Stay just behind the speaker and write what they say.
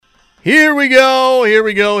Here we go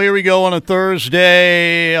on a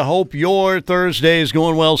Thursday. I hope your Thursday is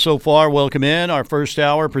going well so far. Welcome in. Our first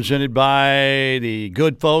hour presented by the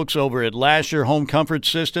good folks over at Lasher Home Comfort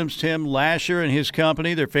Systems. Tim Lasher and his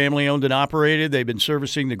company, they're family owned and operated. They've been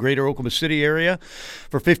servicing the greater Oklahoma City area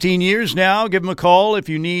for 15 years now. Give them a call if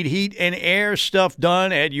you need heat and air stuff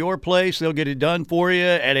done at your place. They'll get it done for you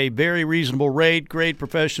at a very reasonable rate. Great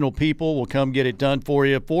professional people will come get it done for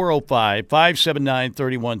you.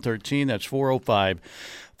 405-579-3113. That's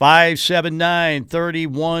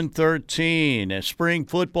 405-579-3113. Spring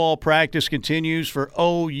football practice continues for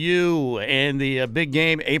OU, and the big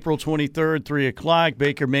game, April 23rd, 3 o'clock,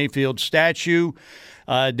 Baker Mayfield statue.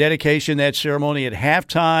 Dedication, that ceremony at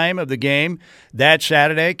halftime of the game that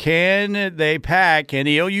Saturday. Can they pack? Can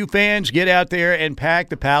the OU fans get out there and pack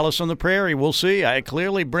the Palace on the Prairie? We'll see.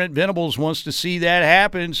 Clearly, Brent Venables wants to see that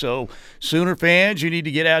happen. So, Sooner fans, you need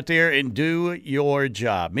to get out there and do your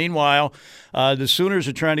job. Meanwhile, the Sooners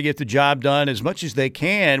are trying to get the job done as much as they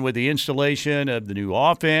can with the installation of the new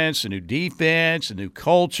offense, the new defense, the new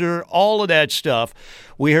culture, all of that stuff.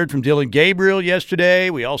 We heard from Dillon Gabriel yesterday.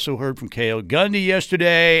 We also heard from Cale Gundy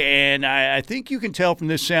yesterday. And I think you can tell from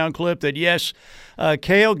this sound clip that, yes,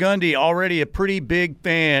 Cale Gundy already a pretty big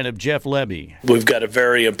fan of Jeff Lebby. We've got a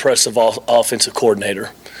very impressive offensive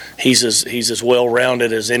coordinator. He's as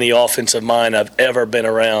well-rounded as any offensive mind I've ever been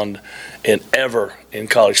around in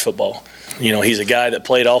college football. You know, he's a guy that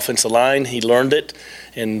played offensive line. He learned it.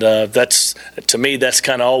 And that's, to me, that's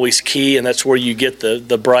kind of always key, and that's where you get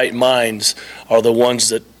the bright minds are the ones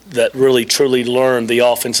that really, truly learn the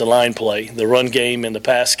offensive line play, the run game and the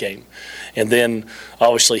pass game. And then,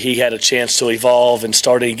 obviously, he had a chance to evolve and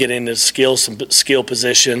started to get into some skill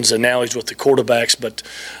positions, and now he's with the quarterbacks. But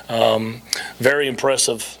very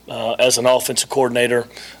impressive as an offensive coordinator.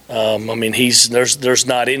 I mean, there's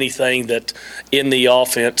not anything that in the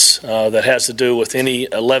offense that has to do with any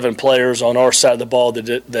 11 players on our side of the ball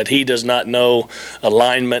that he does not know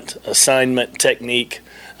alignment, assignment, technique.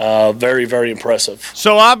 Very, very impressive.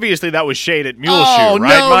 So obviously that was shade at Muleshoe,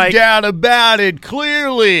 right, no Mike? No doubt about it.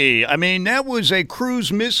 Clearly. I mean, that was a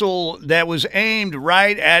cruise missile that was aimed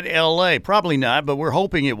right at L.A. Probably not, but we're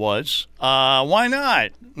hoping it was. Why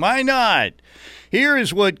not? Why not? Here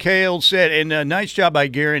is what Cale said, and a nice job by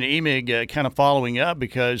Garen Emig kind of following up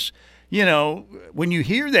because, you know, when you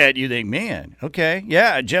hear that, you think, man, okay,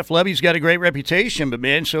 yeah, Jeff Lebby's got a great reputation, but,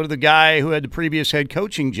 man, so did the guy who had the previous head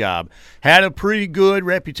coaching job. Had a pretty good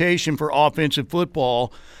reputation for offensive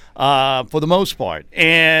football for the most part.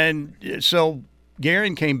 And so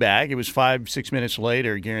Garen came back. It was 5-6 minutes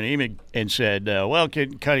later, Garen Emig, and said, well,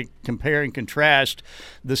 can kind of compare and contrast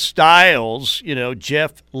the styles, you know,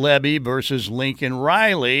 Jeff Lebby versus Lincoln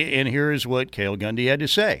Riley, and here is what Cale Gundy had to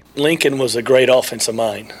say. Lincoln was a great offensive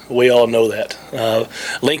mind. We all know that.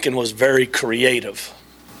 Lincoln was very creative,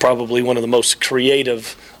 probably one of the most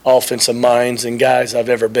creative offensive minds and guys I've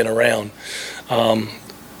ever been around.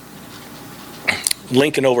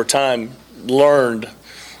 Lincoln, over time, learned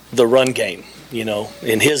the run game. You know,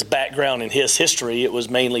 in his background, in his history, it was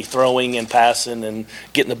mainly throwing and passing and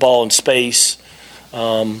getting the ball in space.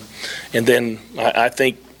 And then I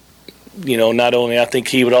think, you know, not only I think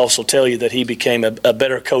he would also tell you that he became a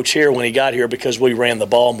better coach here when he got here because we ran the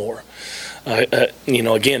ball more. You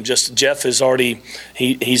know, again, just Jeff is already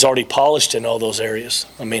he's already polished in all those areas.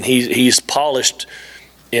 I mean, he's polished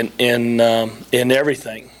in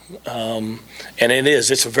everything, and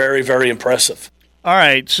it's very, very impressive. All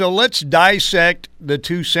right, so let's dissect the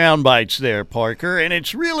two sound bites there, Parker, and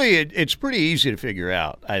it's pretty easy to figure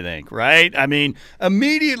out, I think, right? I mean,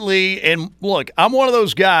 immediately, and look, I'm one of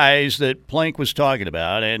those guys that Plank was talking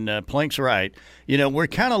about, and Plank's right. You know, we're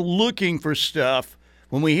kind of looking for stuff.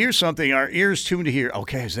 When we hear something, our ears tune to hear,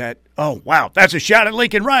 okay, is that, oh, wow, that's a shot at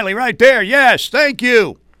Lincoln Riley right there. Yes, thank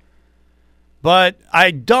you. But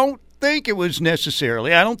I don't think it was a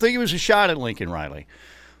shot at Lincoln Riley.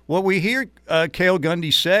 What we hear Cale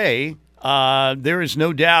Gundy say, there is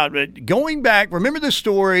no doubt. But going back, remember the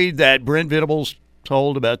story that Brent Venables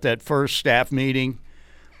told about that first staff meeting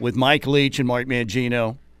with Mike Leach and Mark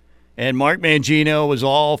Mangino? And Mark Mangino was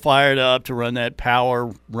all fired up to run that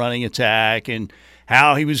power running attack and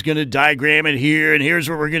how he was going to diagram it here and here's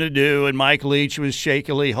what we're going to do. And Mike Leach was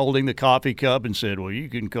shakily holding the coffee cup and said, well, you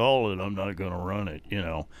can call it. I'm not going to run it, you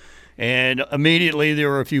know. And immediately there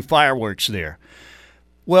were a few fireworks there.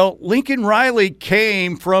 Well, Lincoln Riley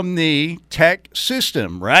came from the Tech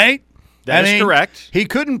system, right? That is correct. He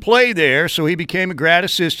couldn't play there, so he became a grad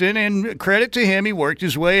assistant, and credit to him, he worked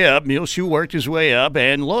his way up. Muleshoe worked his way up,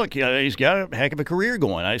 and look, he's got a heck of a career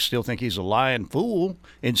going. I still think he's a lying fool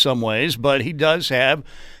in some ways, but he does have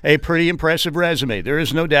a pretty impressive resume. There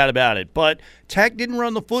is no doubt about it. But Tech didn't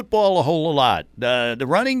run the football a whole lot. The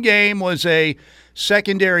running game was a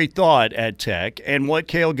secondary thought at Tech, and what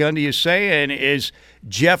Cale Gundy is saying is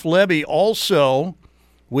Jeff Lebby also,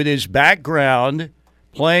 with his background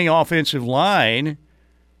playing offensive line,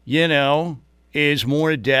 is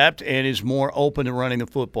more adept and is more open to running the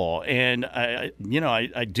football. And, I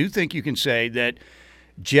do think you can say that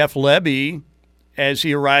Jeff Lebby, as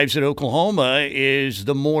he arrives at Oklahoma, is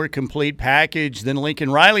the more complete package than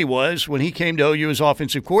Lincoln Riley was when he came to OU as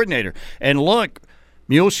offensive coordinator. And look,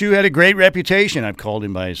 Muleshoe had a great reputation. I've called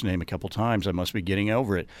him by his name a couple times. I must be getting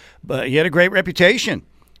over it. But he had a great reputation.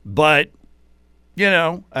 But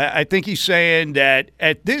I think he's saying that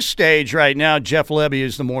at this stage right now, Jeff Lebby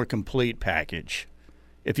is the more complete package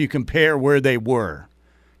if you compare where they were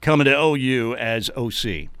coming to OU as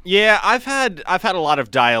OC. Yeah, I've had a lot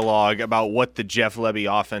of dialogue about what the Jeff Lebby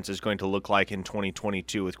offense is going to look like in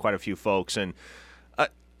 2022 with quite a few folks, and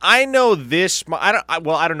I know this. I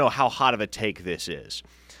don't know how hot of a take this is.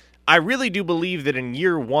 I really do believe that in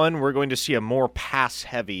year one we're going to see a more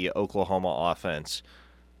pass-heavy Oklahoma offense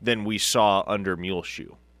than we saw under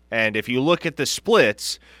Muleshoe. And if you look at the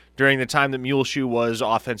splits during the time that Muleshoe was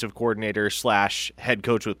offensive coordinator / head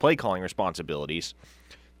coach with play calling responsibilities,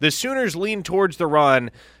 the Sooners leaned towards the run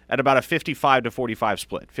at about a 55 to 45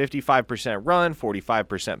 split. 55% run,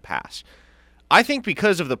 45% pass. I think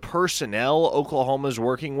because of the personnel Oklahoma's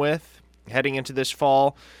working with heading into this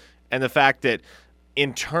fall, and the fact that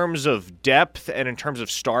in terms of depth and in terms of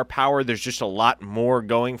star power, there's just a lot more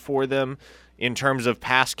going for them in terms of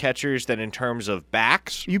pass catchers than in terms of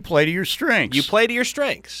backs. You play to your strengths. You play to your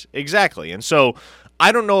strengths, exactly. And so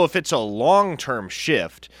I don't know if it's a long-term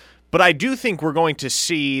shift, but I do think we're going to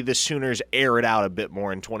see the Sooners air it out a bit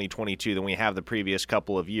more in 2022 than we have the previous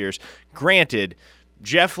couple of years. Granted,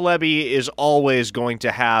 Jeff Lebby is always going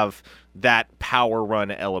to have that power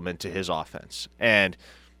run element to his offense. And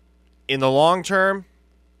in the long term,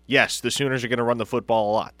 yes, the Sooners are going to run the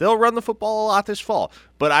football a lot. They'll run the football a lot this fall,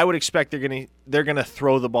 but I would expect they're going to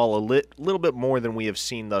throw the ball a little bit more than we have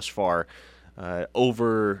seen thus far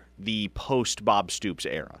over the post-Bob Stoops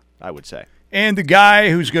era, I would say. And the guy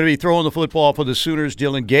who's going to be throwing the football for the Sooners,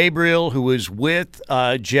 Dillon Gabriel, who was with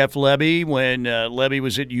Jeff Lebby when Lebby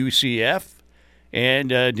was at UCF. And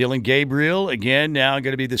Dillon Gabriel, again, now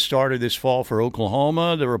going to be the starter this fall for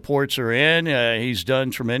Oklahoma. The reports are in. He's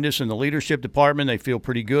done tremendous in the leadership department. They feel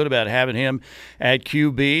pretty good about having him at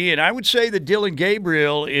QB. And I would say that Dillon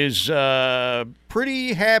Gabriel is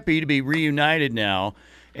pretty happy to be reunited now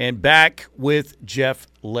and back with Jeff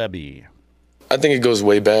Lebby. I think it goes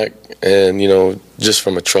way back. And, just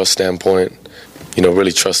from a trust standpoint,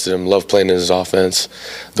 really trusted him, loved playing in his offense,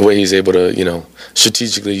 the way he's able to,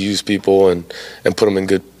 strategically use people and put them in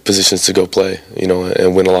good positions to go play,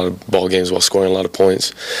 and win a lot of ball games while scoring a lot of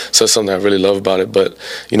points. So that's something I really love about it. But,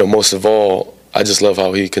 most of all, I just love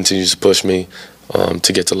how he continues to push me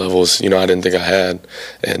to get to levels, I didn't think I had.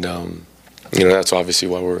 And, that's obviously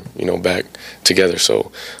why we're, back together.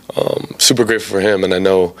 So super grateful for him. And I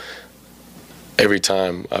know every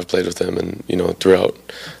time I've played with him and, throughout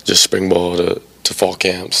just spring ball to fall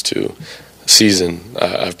camps to season,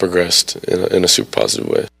 I've progressed in a super positive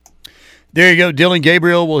way. There you go, Dillon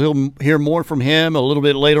Gabriel. We'll hear more from him a little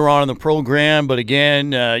bit later on in the program. But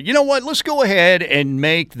again, you know what? Let's go ahead and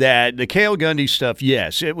make that the Cale Gundy stuff.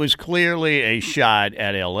 Yes, it was clearly a shot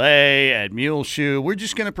at L.A., at Muleshoe. We're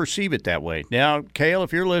just going to perceive it that way. Now, Cale,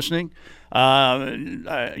 if you're listening,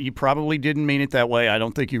 you probably didn't mean it that way. I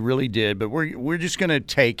don't think you really did. But we're just going to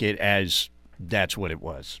take it as that's what it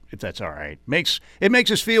was, if that's all right. It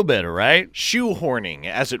makes us feel better, right? Shoehorning,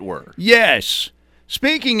 as it were. Yes.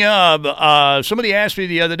 Speaking of, somebody asked me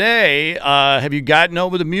the other day, have you gotten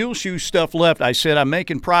over the Muleshoe stuff left? I said I'm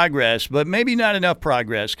making progress, but maybe not enough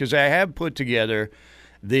progress because I have put together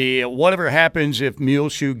the whatever happens if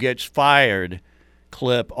Muleshoe gets fired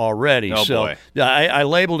clip already. Oh, so boy. I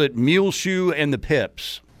labeled it Muleshoe and the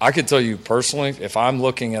Pips. I could tell you personally, if I'm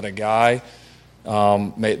looking at a guy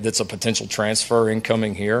that's a potential transfer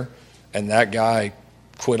incoming here, and that guy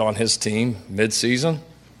quit on his team mid-season,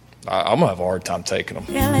 I'm going to have a hard time taking him.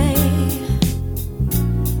 LA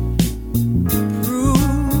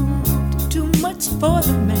proved too much for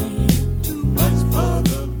the man. Too much for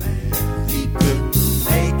the man. He couldn't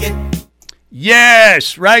make it.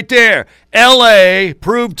 Yes, right there. L.A.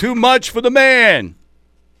 proved too much for the man.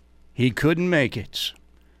 He couldn't make it.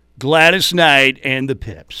 Gladys Knight and the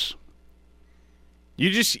Pips.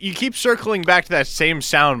 You keep circling back to that same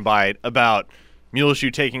soundbite about Muleshoe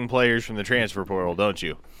taking players from the transfer portal, don't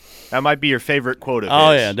you? That might be your favorite quote of his.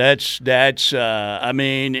 Oh yeah, that's. I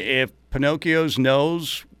mean, if Pinocchio's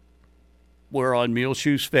nose were on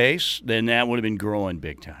Muleshoe's face, then that would have been growing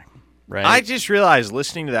big time, right? I just realized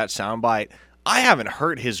listening to that soundbite, I haven't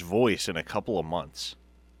heard his voice in a couple of months.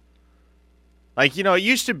 Like, it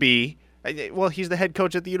used to be. Well, he's the head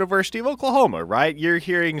coach at the University of Oklahoma, right? You're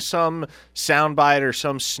hearing some soundbite or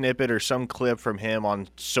some snippet or some clip from him on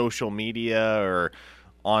social media or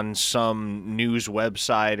on some news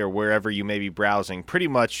website or wherever you may be browsing pretty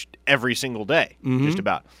much every single day, just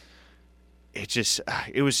about.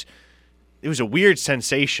 It was a weird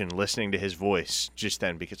sensation listening to his voice just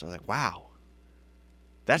then because I was like, wow.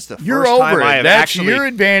 That's the You're first over time it. I have That's actually. your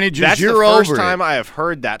advantage. That's you're the first over time it. I have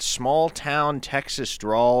heard that small town Texas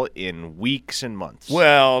drawl in weeks and months.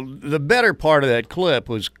 Well, the better part of that clip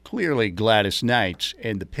was clearly Gladys Knight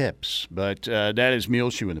and the Pips, but that is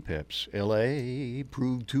Muleshoe and the Pips. L.A.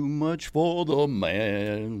 proved too much for the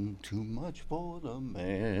man, too much for the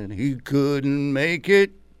man. He couldn't make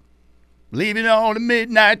it, leaving on the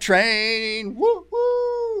midnight train. Woo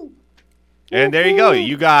woo. And there you go.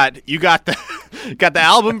 You got the got the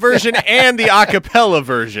album version and the a cappella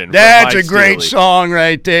version. from That's Mike a great Steely. song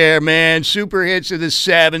right there, man. Super hits of the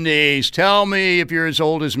 70s. Tell me if you're as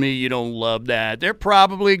old as me, you don't love that. They're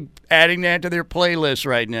probably adding that to their playlist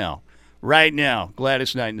right now. Right now,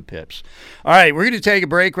 Gladys Knight and the Pips. All right, we're going to take a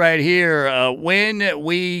break right here. When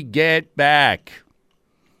we get back,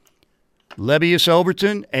 Lebbeus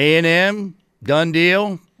Overton, A&M, done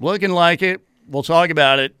deal, looking like it. We'll talk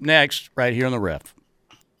about it next right here on the Ref.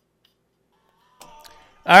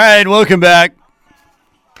 All right, welcome back.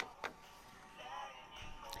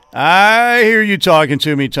 I hear you talking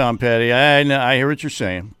to me, Tom Petty. I hear what you're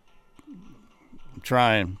saying.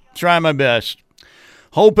 I'm trying my best.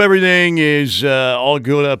 Hope everything is all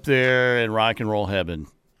good up there in rock and roll heaven.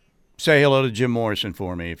 Say hello to Jim Morrison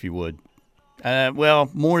for me, if you would. Well,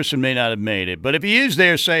 Morrison may not have made it, but if he is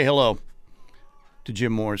there, say hello to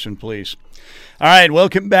Jim Morrison, please. All right,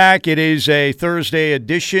 welcome back. It is a Thursday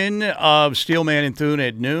edition of Steelman and Thune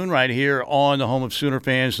at noon right here on the home of Sooner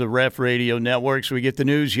fans, the Ref Radio Network. So we get the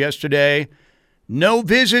news yesterday. No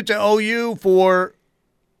visit to OU for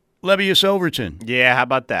Lebbeus Overton. Yeah, how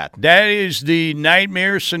about that? That is the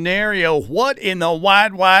nightmare scenario. What in the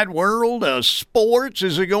wide, wide world of sports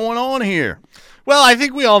is going on here? Well, I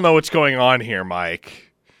think we all know what's going on here,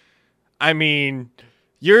 Mike. I mean,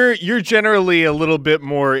 you're generally a little bit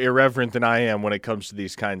more irreverent than I am when it comes to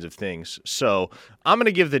these kinds of things. So I'm going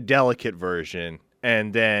to give the delicate version,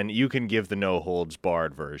 and then you can give the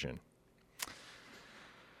no-holds-barred version.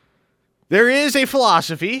 There is a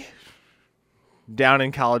philosophy down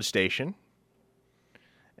in College Station,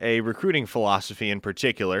 a recruiting philosophy in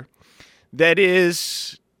particular, that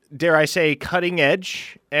is, dare I say, cutting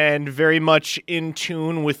edge and very much in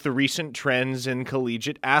tune with the recent trends in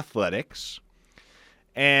collegiate athletics.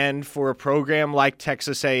 And for a program like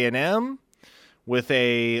Texas A&M, with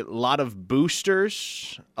a lot of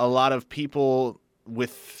boosters, a lot of people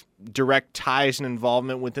with direct ties and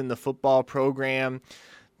involvement within the football program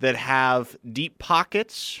that have deep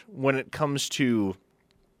pockets when it comes to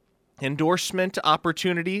endorsement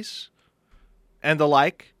opportunities and the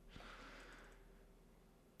like,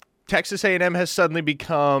 Texas A&M has suddenly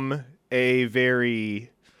become a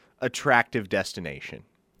very attractive destination.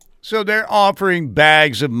 So they're offering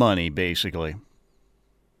bags of money, basically.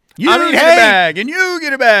 You I mean, get hey. a bag, and you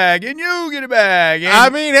get a bag, and you get a bag. And I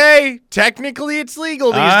mean, hey, technically it's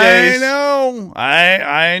legal these days. I know.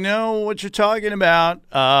 I know what you're talking about.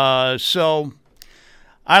 So,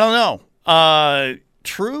 I don't know.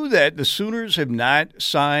 True that the Sooners have not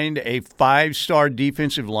signed a 5-star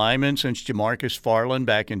defensive lineman since Jamarcus Farland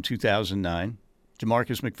back in 2009.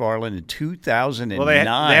 Jamarcus McFarland in 2009. Well,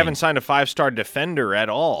 they haven't signed a 5-star defender at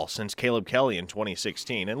all since Caleb Kelly in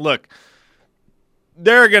 2016. And look,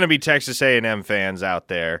 there are going to be Texas A&M fans out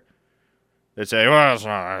there that say, well,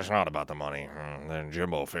 it's not about the money. Then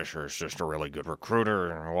Jimbo Fisher is just a really good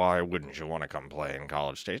recruiter. Why wouldn't you want to come play in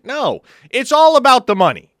College Station? No, it's all about the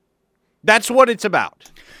money. That's what it's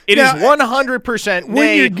about. It is 100%,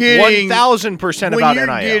 nay, 1,000% about NIL. When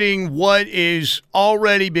you're getting what is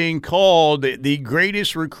already being called the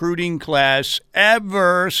greatest recruiting class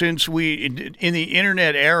ever since in the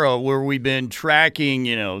internet era where we've been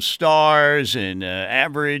tracking, stars and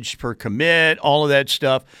average per commit, all of that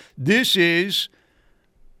stuff, this is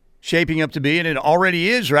shaping up to be, and it already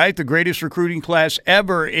is, right? The greatest recruiting class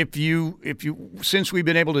ever since we've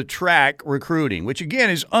been able to track recruiting, which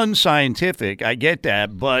again is unscientific. I get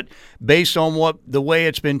that, but based on the way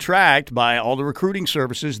it's been tracked by all the recruiting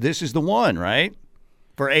services, this is the one, right?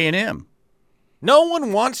 For A&M. No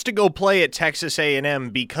one wants to go play at Texas A&M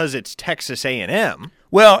because it's Texas A&M.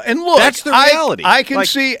 Well, and look, that's the reality. I can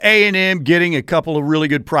see A&M getting a couple of really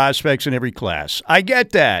good prospects in every class. I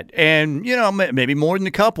get that. And, maybe more than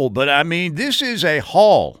a couple. But, I mean, this is a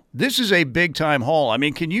haul. This is a big-time haul. I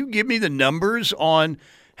mean, can you give me the numbers on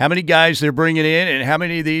how many guys they're bringing in and how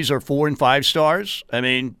many of these are 4 and 5 stars? I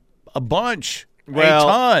mean, a bunch. A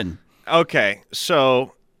ton. Okay,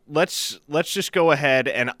 so let's just go ahead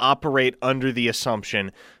and operate under the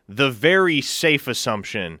assumption, the very safe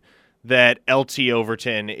assumption, that LT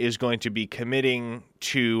Overton is going to be committing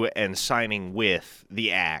to and signing with the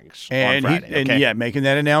Ags on Friday. Making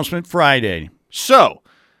that announcement Friday. So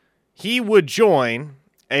he would join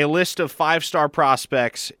a list of 5-star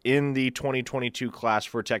prospects in the 2022 class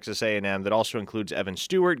for Texas A&M that also includes Evan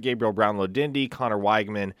Stewart, Gabriel Brownlow-Dindy, Connor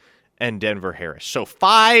Weigman, and Denver Harris. So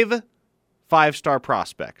 5 5-star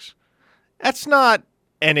prospects. That's not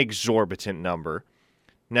an exorbitant number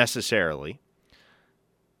necessarily.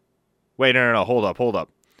 Wait, no, hold up.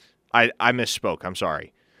 I misspoke. I'm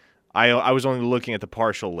sorry. I was only looking at the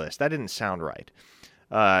partial list. That didn't sound right.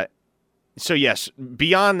 So, yes,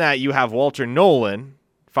 beyond that, you have Walter Nolan,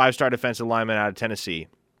 5-star defensive lineman out of Tennessee,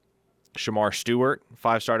 Shamar Stewart,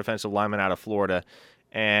 5-star defensive lineman out of Florida,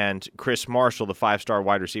 and Chris Marshall, the 5-star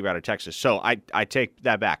wide receiver out of Texas. So I take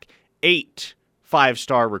that back. 8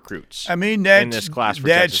 5-star recruits. I mean, in this class for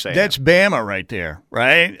Texas A&M. That's Bama right there,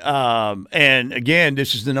 right? And again,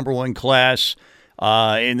 this is the number 1 class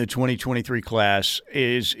in the 2023 class.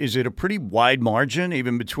 Is it a pretty wide margin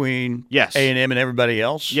even between A&M and everybody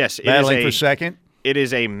else? Yes, battling for second. It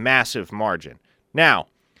is a massive margin. Now,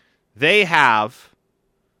 they have.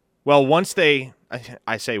 Well, once I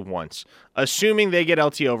say once, assuming they get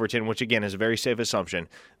LT Overton, which again is a very safe assumption,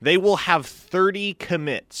 they will have 30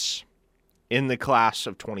 commits in the class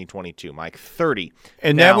of 2022, Mike. 30.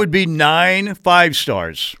 And now, that would be 9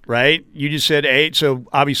 5-stars, right? You just said 8, so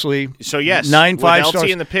obviously. So yes, 9 5 with stars. LT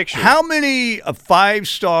in the picture. How many 5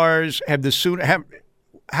 stars have the Sooners?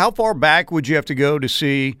 How far back would you have to go to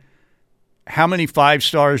see how many 5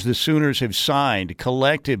 stars the Sooners have signed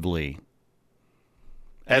collectively?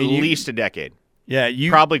 At least a decade. Yeah,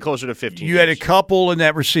 probably closer to 15 You years. had a couple in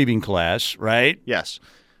that receiving class, right? Yes.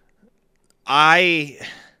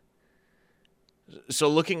 So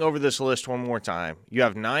looking over this list one more time, you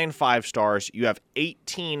have 9 5-stars, you have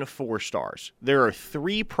 18 4-stars. There are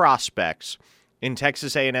 3 prospects in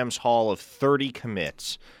Texas A&M's haul of 30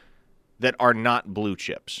 commits that are not blue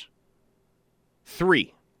chips.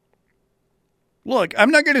 3. Look, I'm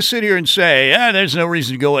not going to sit here and say, there's no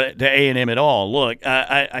reason to go to A&M at all. Look,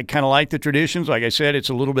 I kind of like the traditions. Like I said, it's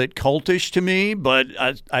a little bit cultish to me, but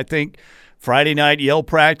I think Friday night yell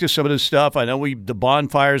practice, some of the stuff, I know the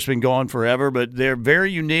bonfire's been going forever, but they're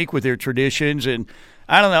very unique with their traditions. And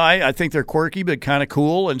I don't know, I think they're quirky but kind of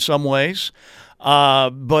cool in some ways.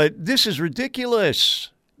 But this is ridiculous.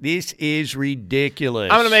 This is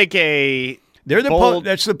ridiculous. I'm going to make a They're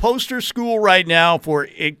that's the poster school right now for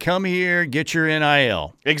it. Come here, get your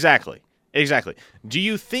NIL. Exactly. Do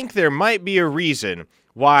you think there might be a reason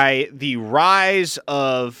why the rise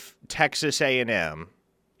of Texas A&M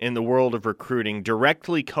in the world of recruiting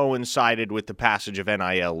directly coincided with the passage of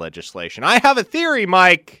NIL legislation? I have a theory,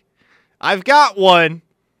 Mike. I've got one.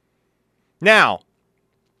 Now,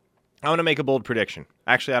 I want to make a bold prediction.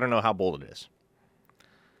 Actually, I don't know how bold it is.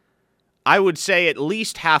 I would say at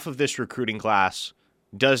least half of this recruiting class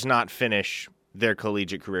does not finish their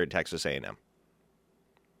collegiate career at Texas A&M.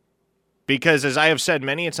 Because as I have said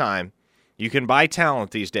many a time, you can buy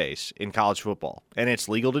talent these days in college football, and it's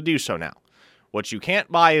legal to do so now. What you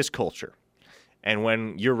can't buy is culture. And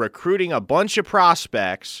when you're recruiting a bunch of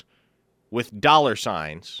prospects with dollar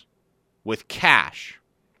signs, with cash,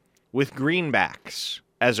 with greenbacks,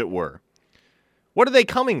 as it were, what are they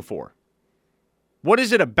coming for? What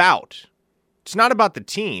is it about? It's not about the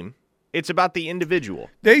team. It's about the individual.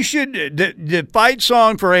 They should the fight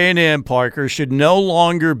song for A&M, Parker, should no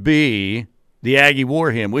longer be the Aggie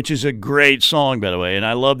War Hymn, which is a great song, by the way, and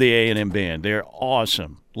I love the A&M band. They're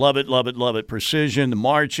awesome. Love it, love it, love it. Precision, the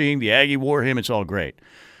marching, the Aggie War Hymn, it's all great.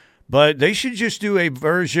 But they should just do a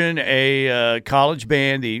version, a college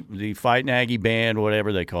band, the Fighting Aggie band,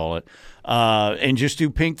 whatever they call it, and just do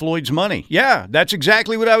Pink Floyd's Money. Yeah, that's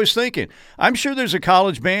exactly what I was thinking. I'm sure there's a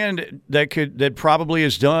college band that probably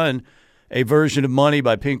has done a version of Money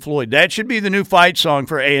by Pink Floyd. That should be the new fight song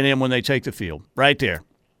for A&M when they take the field, right there.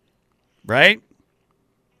 right?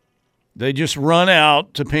 They just run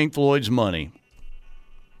out to Pink Floyd's Money.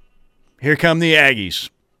 Here come the Aggies.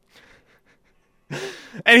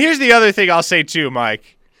 And here's the other thing I'll say too,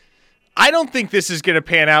 Mike. I don't think this is going to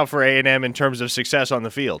pan out for A&M in terms of success on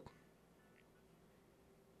the field.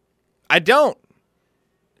 I don't.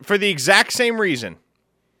 For the exact same reason.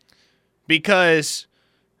 Because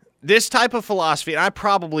this type of philosophy, and I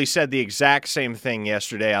probably said the exact same thing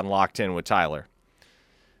yesterday on Locked In with Tyler.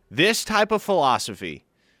 This type of philosophy,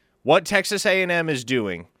 what Texas A&M is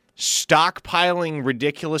doing, stockpiling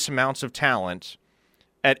ridiculous amounts of talent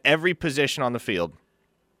at every position on the field,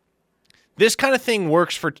 this kind of thing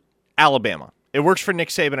works for Alabama. It works for Nick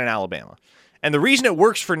Saban in Alabama. And the reason it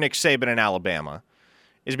works for Nick Saban in Alabama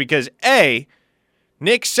is because, A,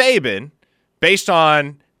 Nick Saban, based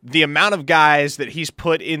on the amount of guys that he's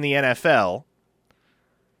put in the NFL,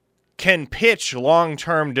 can pitch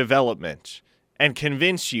long-term development and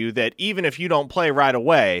convince you that even if you don't play right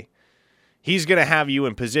away, he's going to have you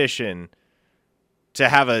in position to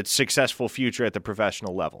have a successful future at the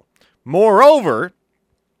professional level. Moreover,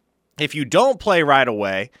 if you don't play right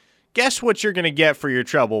away, guess what you're going to get for your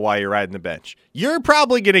trouble while you're riding the bench? You're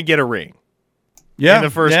probably going to get a ring in the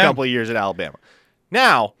first couple of years at Alabama.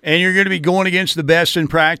 Now, and you're going to be going against the best in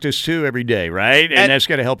practice, too, every day, right? And that's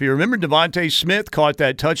going to help you. Remember, Devontae Smith caught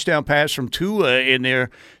that touchdown pass from Tua in their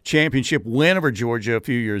championship win over Georgia a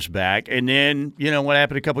few years back. And then, what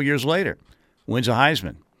happened a couple years later? Wins a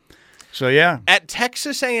Heisman. So, yeah. At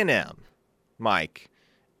Texas A&M, Mike,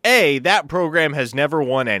 that program has never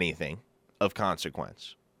won anything of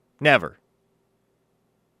consequence. Never.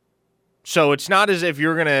 So it's not as if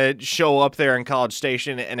you're going to show up there in College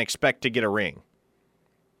Station and expect to get a ring.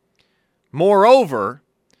 Moreover,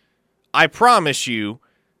 I promise you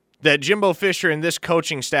that Jimbo Fisher and this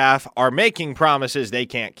coaching staff are making promises they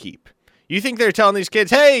can't keep. You think they're telling these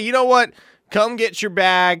kids, hey, you know what? Come get your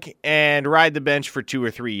bag and ride the bench for 2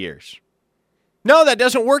 or 3 years. No, that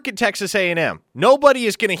doesn't work at Texas A&M. Nobody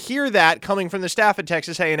is going to hear that coming from the staff at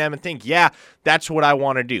Texas A&M and think, yeah, that's what I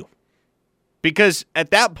want to do. Because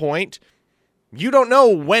at that point, you don't know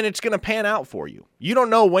when it's going to pan out for you. You don't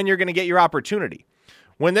know when you're going to get your opportunity.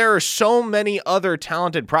 When there are so many other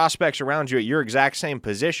talented prospects around you at your exact same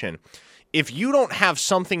position, if you don't have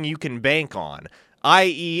something you can bank on,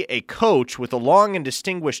 i.e. a coach with a long and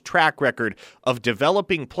distinguished track record of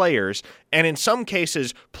developing players, and in some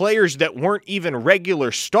cases, players that weren't even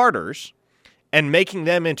regular starters, and making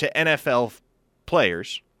them into NFL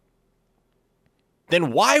players,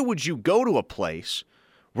 then why would you go to a place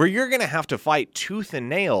where you're going to have to fight tooth and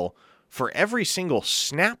nail for every single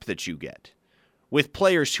snap that you get with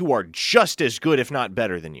players who are just as good, if not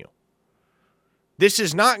better than you? This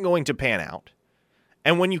is not going to pan out.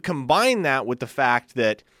 And when you combine that with the fact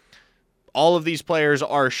that all of these players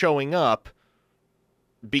are showing up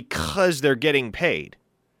because they're getting paid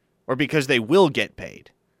or because they will get paid,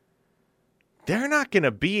 they're not going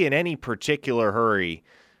to be in any particular hurry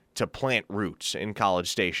to plant roots in College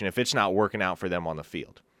Station if it's not working out for them on the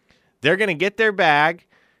field. They're going to get their bag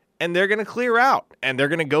and they're going to clear out and they're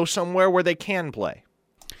going to go somewhere where they can play.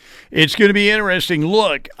 It's going to be interesting.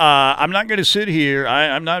 Look, I'm not going to sit here.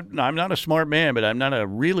 I'm not a smart man, but I'm not a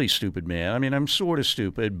really stupid man. I mean, I'm sort of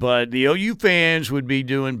stupid, but the OU fans would be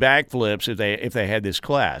doing backflips if they had this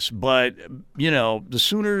class. But, the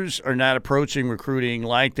Sooners are not approaching recruiting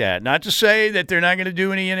like that. Not to say that they're not going to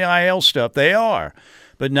do any NIL stuff. They are,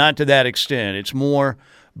 but not to that extent. It's more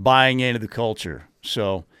buying into the culture.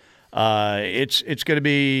 So it's going to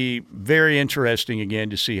be very interesting again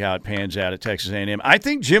to see how it pans out at Texas A&M. I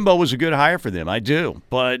think Jimbo was a good hire for them. I do,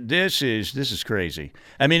 but this is crazy.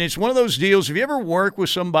 I mean, it's one of those deals. If you ever work with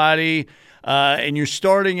somebody and you're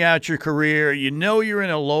starting out your career, you're in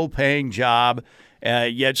a low-paying job.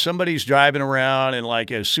 Yet somebody's driving around in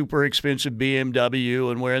like a super expensive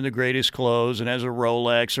BMW and wearing the greatest clothes and has a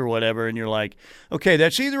Rolex or whatever, and you're like, okay,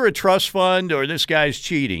 that's either a trust fund or this guy's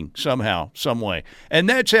cheating somehow, some way. And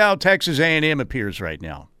that's how Texas A&M appears right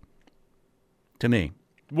now, to me.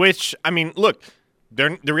 Which, I mean, look,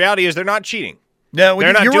 the reality is they're not cheating. No,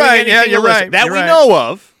 they're not you're doing right. anything Yeah, you're illicit right. that You're we right. know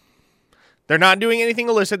of. They're not doing anything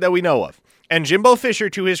illicit that we know of. And Jimbo Fisher,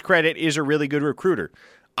 to his credit, is a really good recruiter.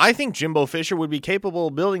 I think Jimbo Fisher would be capable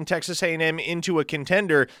of building Texas A&M into a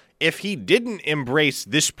contender if he didn't embrace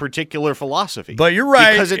this particular philosophy. But you're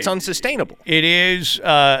right. Because it's unsustainable. It is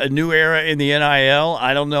a new era in the NIL.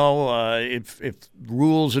 I don't know if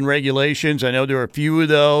rules and regulations, I know there are a few of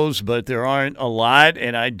those, but there aren't a lot,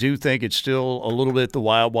 and I do think it's still a little bit the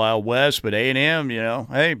wild, wild west. But A&M,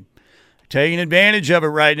 hey, taking advantage of it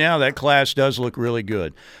right now. That class does look really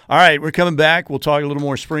good. All right, we're coming back. We'll talk a little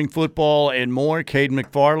more spring football and more. Caden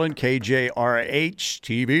McFarland, KJRH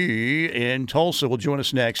TV in Tulsa, will join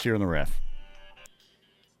us next here on The Ref.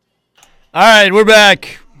 All right, we're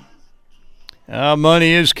back.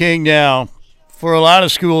 Money is king now for a lot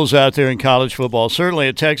of schools out there in college football, certainly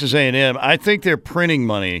at Texas A&M. I think they're printing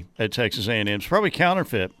money at Texas A&M. It's probably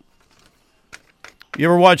counterfeit. You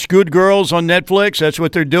ever watch Good Girls on Netflix? That's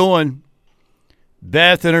what they're doing.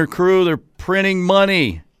 Beth and her crew, they're printing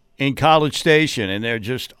money in College Station, and they're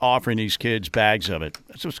just offering these kids bags of it.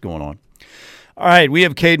 That's what's going on. All right, we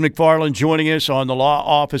have Caden McFarland joining us on the law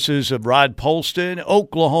offices of Rod Polston,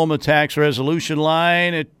 Oklahoma Tax Resolution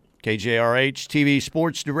Line at KJRH TV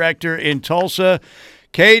Sports Director in Tulsa.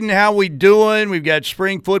 Caden, how we doing? We've got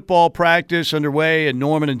spring football practice underway in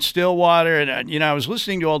Norman and Stillwater, and I was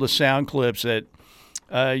listening to all the sound clips that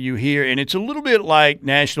you hear, and it's a little bit like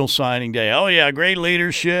National Signing Day. Oh, yeah, great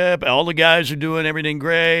leadership. All the guys are doing everything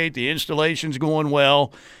great. The installation's going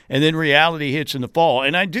well. And then reality hits in the fall.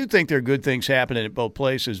 And I do think there are good things happening at both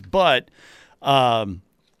places. But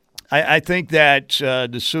I think that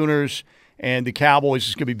the Sooners and the Cowboys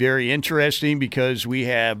is going to be very interesting because we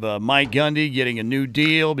have Mike Gundy getting a new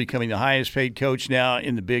deal, becoming the highest paid coach now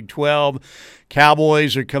in the Big 12.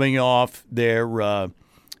 Cowboys are coming off their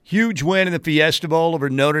huge win in the Fiesta Bowl over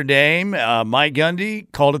Notre Dame. Mike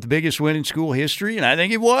Gundy called it the biggest win in school history, and I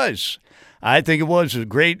think it was. I think it was a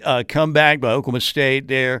great comeback by Oklahoma State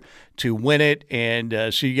there to win it. And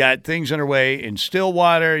so you got things underway in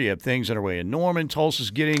Stillwater. You have things underway in Norman. Tulsa's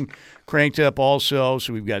getting cranked up also.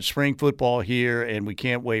 So we've got spring football here, and we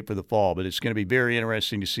can't wait for the fall. But it's going to be very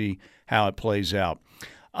interesting to see how it plays out.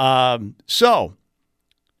 So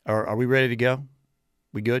are we ready to go?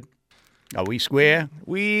 We good? Are we square?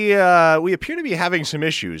 We appear to be having some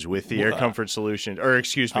issues with the Air Comfort Solution, or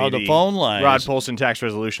excuse me, the phone line. Rod Polston Tax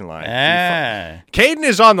Resolution Line. Caden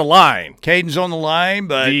is on the line. Caden's on the line,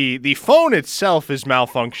 but the phone itself is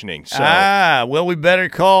malfunctioning. So well, we better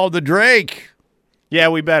call the Drake. Yeah,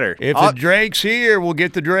 we better. If the Drake's here, we'll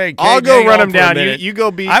get the Drake. I'll go run him down. You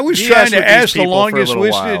go be. I was trying to ask the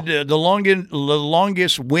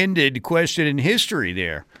longest winded question in history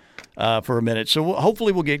there. For a minute. So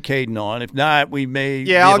hopefully we'll get Caden on. If not, we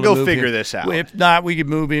may I'll go figure this out. If not, we could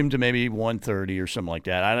move him to maybe 1:30 or something like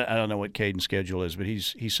that. I don't know what Caden's schedule is, but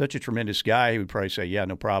he's such a tremendous guy. He would probably say, yeah,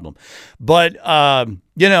 no problem. But,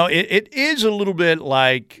 it is a little bit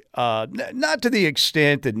like, not to the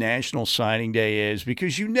extent that National Signing Day is,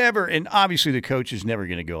 because you never, and obviously the coach is never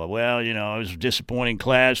going to go, well, it was a disappointing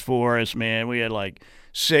class for us, man. We had like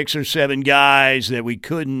 6 or 7 guys that we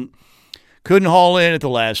couldn't haul in at the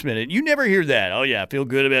last minute. You never hear that. Oh, yeah, I feel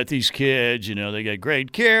good about these kids. They got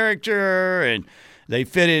great character, and they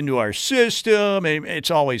fit into our system, and it's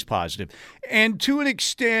always positive. And to an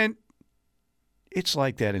extent, it's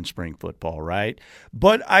like that in spring football, right?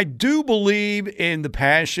 But I do believe in the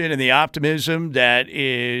passion and the optimism that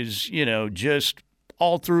is, just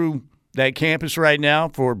all through that campus right now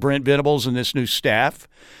for Brent Venables and this new staff.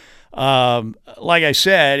 Like I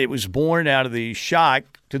said, it was born out of the shock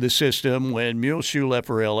to the system when Muleshoe left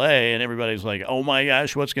for L.A., and everybody's like, oh, my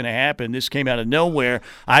gosh, what's going to happen? This came out of nowhere.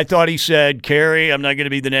 I thought he said, Kerry, I'm not going to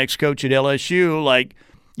be the next coach at LSU,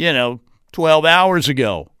 12 hours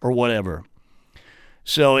ago or whatever.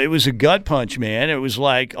 So it was a gut punch, man. It was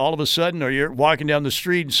like all of a sudden, or you're walking down the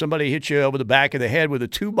street and somebody hits you over the back of the head with a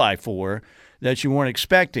 2x4 that you weren't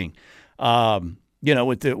expecting,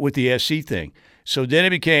 with the SC thing. So then it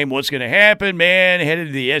became, what's going to happen, man, headed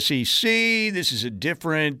to the SEC. This is a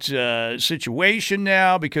different situation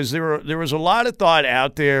now because there was a lot of thought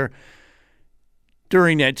out there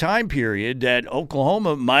during that time period that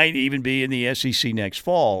Oklahoma might even be in the SEC next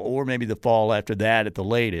fall or maybe the fall after that at the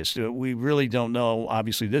latest. We really don't know.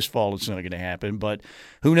 Obviously, this fall it's not going to happen, but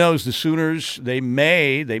who knows? The Sooners, they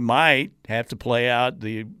might have to play out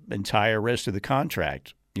the entire rest of the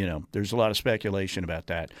contract. There's a lot of speculation about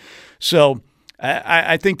that. So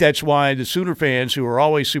I think that's why the Sooner fans, who are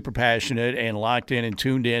always super passionate and locked in and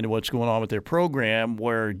tuned in to what's going on with their program,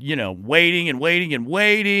 were, waiting. And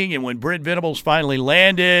when Brent Venables finally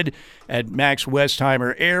landed at Max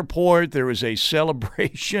Westheimer Airport, there was a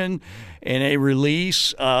celebration and a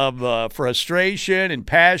release of frustration and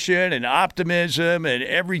passion and optimism and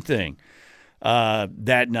everything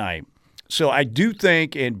that night. So I do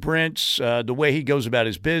think, and Brent's, the way he goes about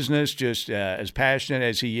his business, just as passionate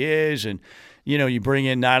as he is, and you bring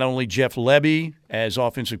in not only Jeff Lebby as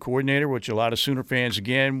offensive coordinator, which a lot of Sooner fans,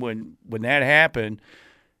 again, when that happened,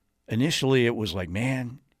 initially it was like,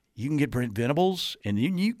 man, you can get Brent Venables and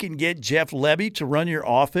you can get Jeff Lebby to run your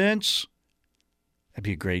offense. That'd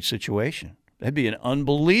be a great situation. That'd be an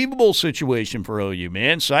unbelievable situation for OU,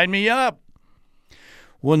 man. Sign me up.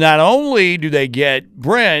 Well, not only do they get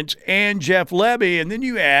Brent and Jeff Lebby, and then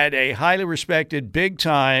you add a highly respected,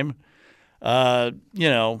 big-time,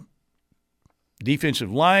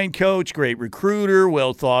 defensive line coach, great recruiter,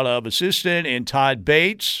 well-thought-of assistant, and Todd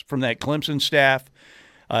Bates from that Clemson staff.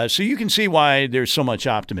 So you can see why there's so much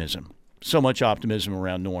optimism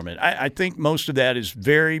around Norman. I think most of that is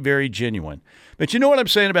very, very genuine. But you know what I'm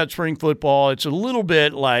saying about spring football? It's a little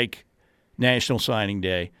bit like National Signing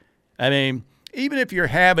Day. I mean, even if you're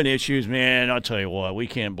having issues, man, I'll tell you what, we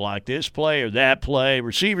can't block this play or that play.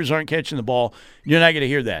 Receivers aren't catching the ball. You're not going to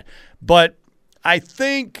hear that. But I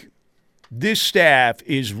think this staff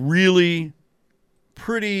is really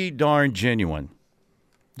pretty darn genuine.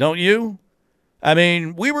 Don't you? I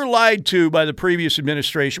mean, we were lied to by the previous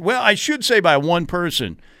administration. Well, I should say by one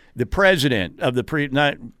person, the president of the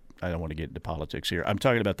I don't want to get into politics here. I'm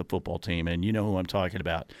talking about the football team, and you know who I'm talking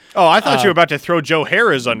about. Oh, I thought you were about to throw Joe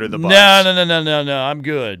Harris under the bus. No. I'm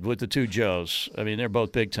good with the two Joes. I mean, they're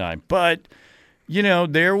both big time. But,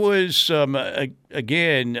 there was some,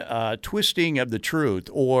 twisting of the truth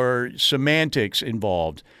or semantics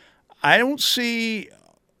involved. I don't see,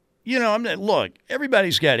 look,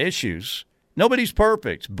 everybody's got issues. Nobody's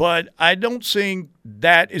perfect, but I don't think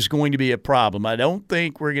that is going to be a problem. I don't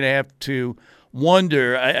think we're going to have to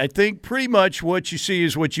wonder. I think pretty much what you see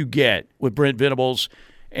is what you get with Brent Venables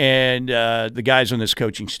and the guys on this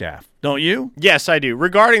coaching staff. Don't you? Yes, I do.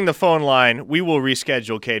 Regarding the phone line, we will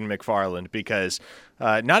reschedule Caden McFarland because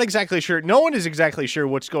not exactly sure. No one is exactly sure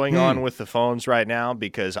what's going on with the phones right now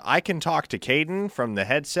because I can talk to Caden from the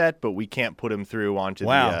headset, but we can't put him through onto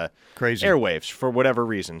the crazy airwaves for whatever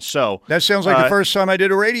reason. So that sounds like the first time I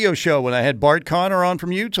did a radio show when I had Bart Connor on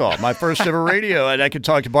from Utah. My first ever radio, and I could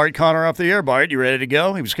talk to Bart Connor off the air. Bart, you ready to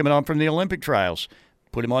go? He was coming on from the Olympic trials.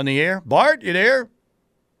 Put him on the air. Bart, you there?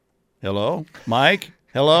 Hello? Mike?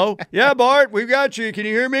 Hello? Yeah, Bart, we've got you. Can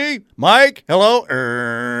you hear me? Mike? Hello?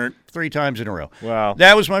 3 times in a row. Wow.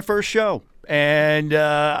 That was my first show. And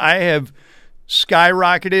I have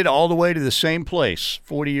skyrocketed all the way to the same place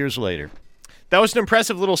 40 years later. That was an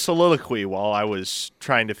impressive little soliloquy while I was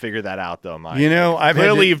trying to figure that out, though, Mike.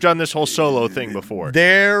 Clearly you've done this whole solo thing before.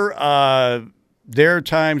 There are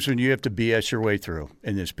times when you have to BS your way through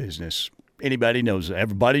in this business. Anybody knows that.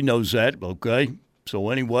 Everybody knows that, okay? So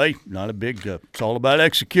anyway, not a big it's all about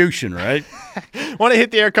execution, right? Want to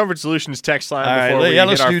hit the Air Comfort Solutions text line before we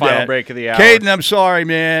let's get our do final that. break of the hour? Caden, I'm sorry,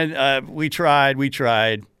 man. We tried.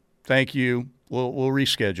 Thank you. We'll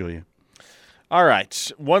reschedule you. All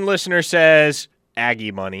right. One listener says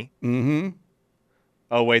Aggie money. Mm-hmm.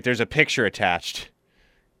 Oh, wait, there's a picture attached.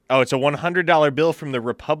 Oh, it's a $100 bill from the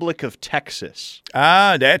Republic of Texas.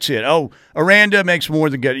 Ah, that's it. Oh, Aranda makes more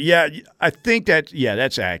than Gundy. Yeah, I think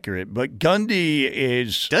that's accurate. But Gundy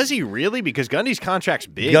is... Does he really? Because Gundy's contract's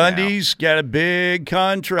big Gundy's got a big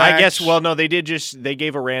contract. I guess, well, no, they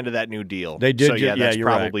gave Aranda that new deal. They did. So, yeah, that's you're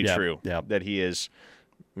probably right. true Yeah. that he is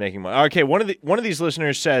making money. Okay, one of these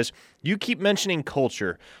listeners says, you keep mentioning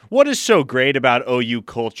culture. What is so great about OU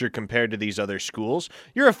culture compared to these other schools?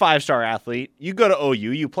 You're a 5-star athlete. You go to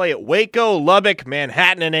OU. You play at Waco, Lubbock,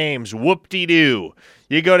 Manhattan, and Ames. Whoop-de-doo.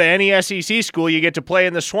 You go to any SEC school, you get to play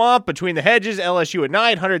in the swamp, between the hedges, LSU at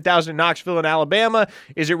night, 100,000 in Knoxville and Alabama.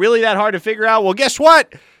 Is it really that hard to figure out? Well, guess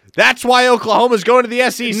what? That's why Oklahoma's going to the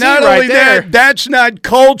SEC Not right only there. that's not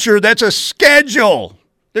culture. That's a schedule.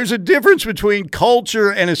 There's a difference between culture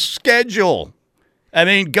and a schedule. I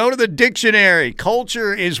mean, go to the dictionary.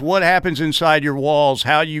 Culture is what happens inside your walls,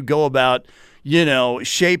 how you go about,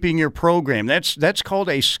 shaping your program. That's called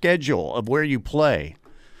a schedule of where you play.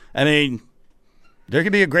 I mean, there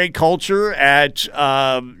can be a great culture at,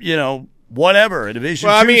 whatever, a Division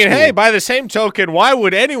II Well, I mean, school. hey, by the same token, why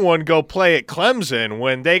would anyone go play at Clemson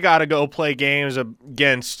when they got to go play games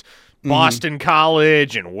against Boston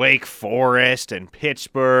College and Wake Forest and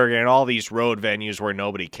Pittsburgh and all these road venues where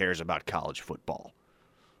nobody cares about college football?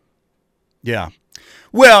 Yeah.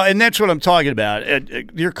 Well, and that's what I'm talking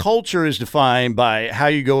about. Your culture is defined by how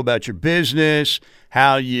you go about your business,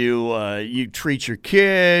 how you treat your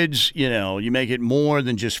kids. You make it more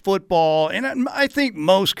than just football. And I think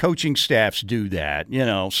most coaching staffs do that.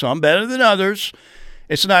 Some better than others.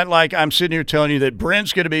 It's not like I'm sitting here telling you that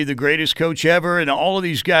Brent's going to be the greatest coach ever and all of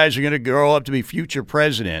these guys are going to grow up to be future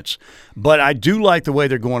presidents. But I do like the way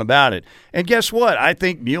they're going about it. And guess what? I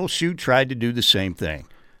think Muleshoe tried to do the same thing.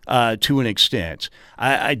 To an extent.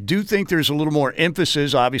 I do think there's a little more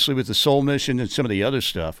emphasis, obviously, with the Soul Mission and some of the other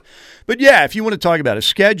stuff. But, yeah, if you want to talk about a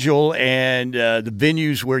schedule and the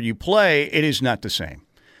venues where you play, it is not the same.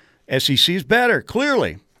 SEC is better,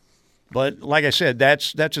 clearly. But like I said,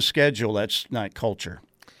 that's a schedule. That's not culture.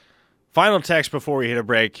 Final text before we hit a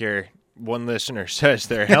break here. One listener says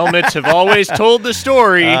their helmets have always told the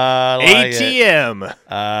story. ATM.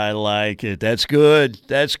 I like it. That's good.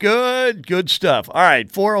 That's good. Good stuff. All right,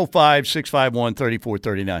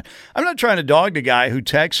 405-651-3439. I'm not trying to dog the guy who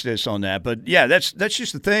texted us on that, but, yeah, that's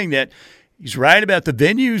just the thing that he's right about the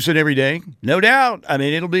venues and everything. No doubt. I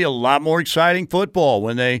mean, it'll be a lot more exciting football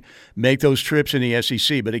when they make those trips in the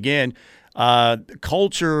SEC. But, again,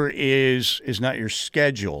 culture is not your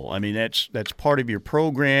schedule. I mean, that's part of your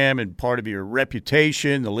program and part of your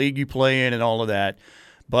reputation, the league you play in, and all of that.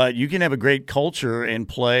 But you can have a great culture and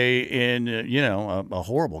play in, a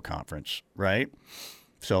horrible conference, right?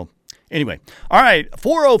 So, anyway. All right,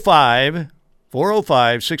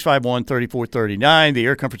 405-651-3439, the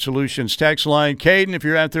Air Comfort Solutions text line. Caden, if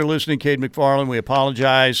you're out there listening, Caden McFarland, we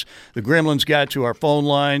apologize. The gremlins got to our phone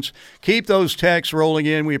lines. Keep those texts rolling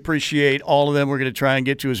in. We appreciate all of them. We're going to try and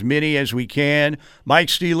get to as many as we can. Mike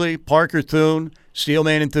Steely, Parker Thune,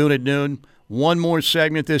 Steelman and Thune at noon. One more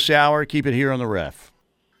segment this hour. Keep it here on the Ref.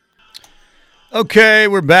 Okay,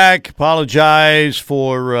 we're back. Apologize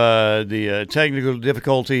for the technical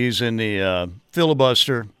difficulties in the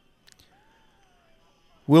filibuster.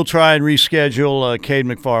 We'll try and reschedule Cade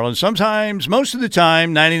McFarland. Sometimes, most of the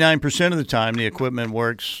time, 99% of the time, the equipment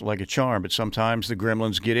works like a charm, but sometimes the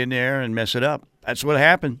gremlins get in there and mess it up. That's what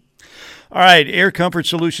happened. All right, Air Comfort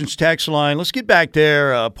Solutions text line. Let's get back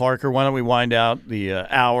there, Parker. Why don't we wind out the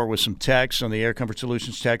hour with some texts on the Air Comfort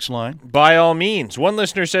Solutions text line? By all means. One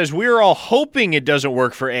listener says, we're all hoping it doesn't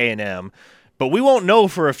work for A&M, but we won't know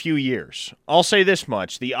for a few years. I'll say this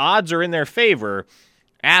much. The odds are in their favor.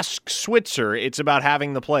 Ask Switzer. It's about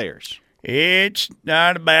having the players. It's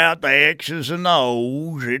not about the X's and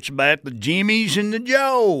O's. It's about the Jimmies and the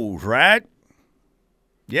Joes, right?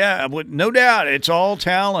 Yeah, no doubt. It's all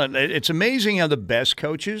talent. It's amazing how the best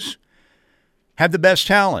coaches have the best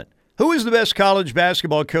talent. Who is the best college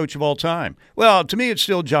basketball coach of all time? Well, to me, it's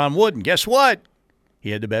still John Wooden. Guess what?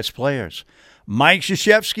 He had the best players. Mike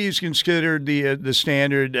Krzyzewski is considered the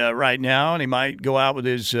standard right now, and he might go out with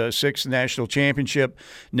his sixth national championship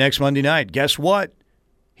next Monday night. Guess what?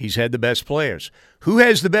 He's had the best players. Who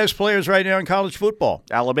has the best players right now in college football?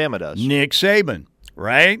 Alabama does. Nick Saban,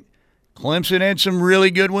 right? Clemson had some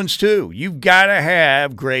really good ones, too. You've got to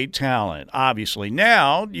have great talent, obviously.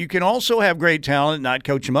 Now, you can also have great talent, not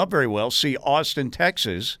coach them up very well. See Austin,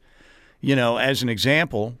 Texas, as an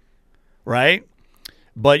example, right?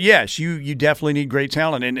 But, yes, you definitely need great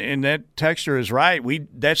talent, and that texter is right.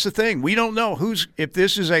 That's the thing. We don't know if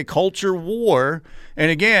this is a culture war.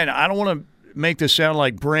 And, again, I don't want to make this sound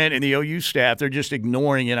like Brent and the OU staff. They're just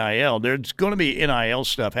ignoring NIL. There's going to be NIL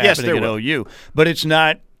stuff happening at OU, but it's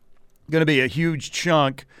not going to be a huge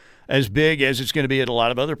chunk as big as it's going to be at a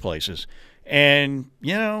lot of other places. And,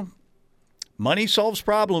 money solves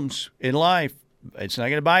problems in life. It's not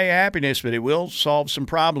going to buy you happiness, but it will solve some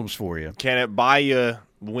problems for you. Can it buy you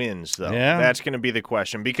wins, though? Yeah. That's going to be the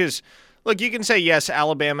question. Because, look, you can say, yes,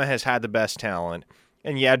 Alabama has had the best talent.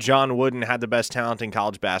 And, yeah, John Wooden had the best talent in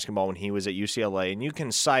college basketball when he was at UCLA. And you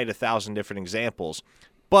can cite 1,000 different examples.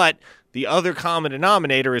 But the other common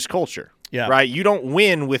denominator is culture. Yeah. Right? You don't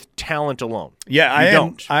win with talent alone. Yeah,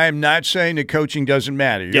 don't. I am not saying that coaching doesn't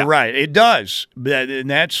matter. You're right. It does. And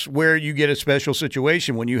that's where you get a special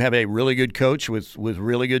situation when you have a really good coach with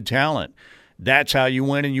really good talent. That's how you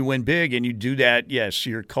win, and you win big. And you do that, yes,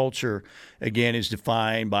 your culture, again, is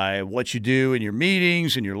defined by what you do in your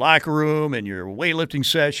meetings, in your locker room, in your weightlifting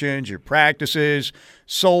sessions, your practices,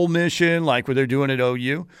 soul mission, like what they're doing at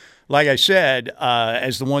OU. Like I said,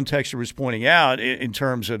 as the one texter was pointing out, in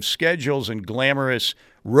terms of schedules and glamorous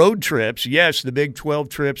road trips, yes, the Big 12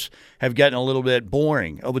 trips have gotten a little bit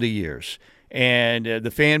boring over the years. And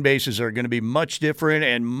the fan bases are going to be much different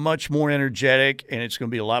and much more energetic, and it's going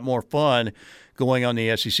to be a lot more fun going on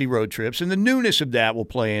the SEC road trips. And the newness of that will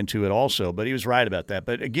play into it also. But he was right about that.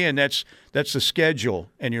 But, again, that's the schedule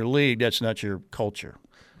and your league. That's not your culture.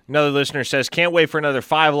 Another listener says, can't wait for another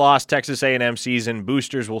 5-loss Texas A&M season.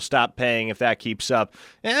 Boosters will stop paying if that keeps up.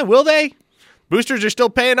 Will they? Boosters are still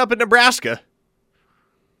paying up in Nebraska.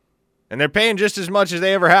 And they're paying just as much as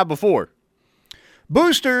they ever have before.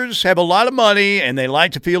 Boosters have a lot of money, and they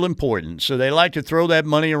like to feel important. So they like to throw that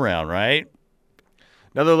money around, right?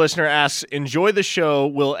 Another listener asks, enjoy the show.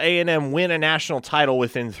 Will A&M win a national title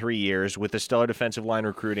within 3 years with the stellar defensive line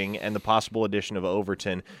recruiting and the possible addition of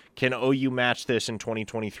Overton? Can OU match this in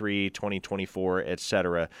 2023, 2024,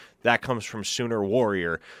 etc.? That comes from Sooner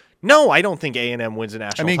Warrior. No, I don't think A&M wins a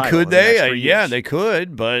national title. Could they? Yeah, they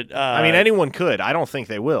could, but... anyone could. I don't think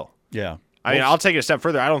they will. Yeah. I mean, I'll take it a step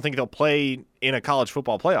further. I don't think they'll play in a college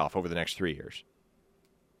football playoff over the next 3 years.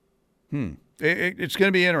 It's going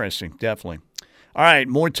to be interesting, definitely. All right,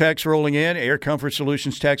 more texts rolling in. Air Comfort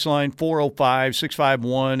Solutions text line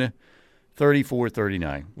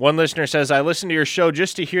 405-651-3439. One listener says, I listened to your show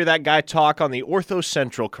just to hear that guy talk on the Ortho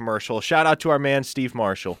Central commercial. Shout out to our man, Steve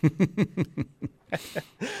Marshall.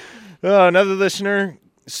 Another listener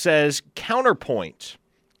says, counterpoint.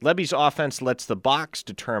 Lebby's offense lets the box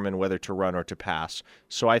determine whether to run or to pass,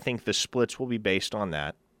 so I think the splits will be based on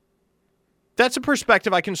that. That's a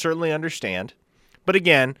perspective I can certainly understand. But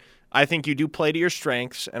again, I think you do play to your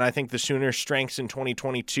strengths, and I think the Sooners' strengths in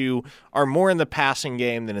 2022 are more in the passing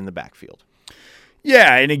game than in the backfield.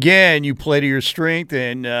 Yeah, and again, you play to your strength,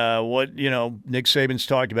 and what Nick Saban's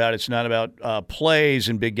talked about, it's not about plays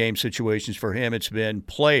in big game situations for him. It's been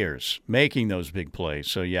players making those big plays.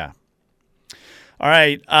 So, yeah. All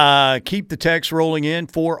right, keep the text rolling in,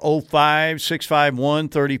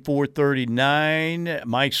 405-651-3439.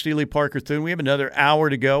 Mike Steely, Parker Thune. We have another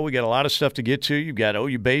hour to go. We got a lot of stuff to get to. You've got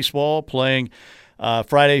OU baseball playing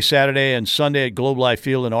Friday, Saturday, and Sunday at Globe Life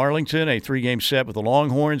Field in Arlington, a 3-game set with the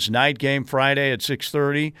Longhorns. Night game Friday at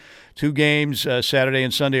 6:30. 2 games Saturday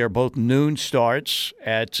and Sunday are both noon starts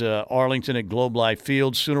at Arlington at Globe Life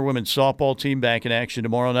Field. Sooner women's softball team back in action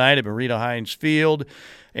tomorrow night at Marita Hines Field.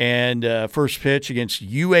 And first pitch against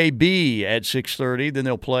UAB at 6:30. Then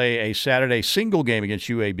they'll play a Saturday single game against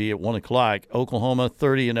UAB at 1 o'clock. Oklahoma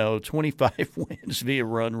 30-0, 25 wins via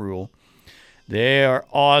run rule. They are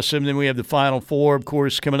awesome. Then we have the Final Four, of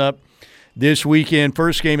course, coming up this weekend.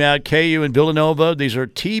 First game out, KU and Villanova. These are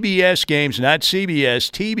TBS games, not CBS,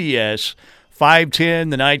 TBS. 5:10,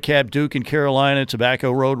 the nightcap, Duke and Carolina,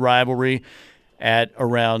 Tobacco Road rivalry at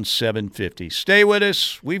around 7:50. Stay with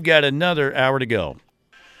us. We've got another hour to go.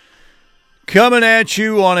 Coming at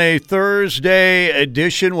you on a Thursday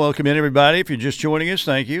edition. Welcome in, everybody. If you're just joining us,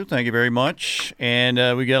 thank you. Thank you very much. And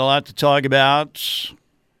we got a lot to talk about.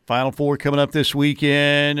 Final Four coming up this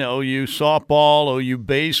weekend. OU softball, OU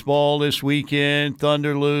baseball this weekend.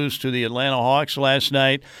 Thunder lose to the Atlanta Hawks last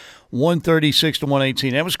night,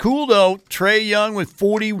 136-118. That was cool, though. Trae Young with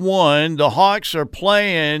 41. The Hawks are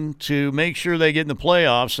playing to make sure they get in the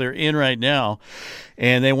playoffs. They're in right now,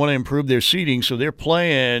 and they want to improve their seeding, so they're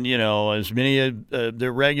playing, as many of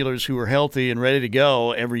their regulars who are healthy and ready to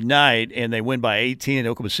go every night, and they win by 18 in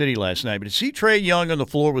Oklahoma City last night. But to see Trae Young on the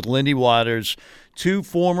floor with Lindy Waters, 2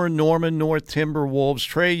 former Norman North Timberwolves.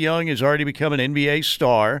 Trae Young has already become an NBA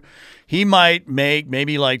star. He might make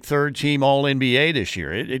maybe like third-team All-NBA this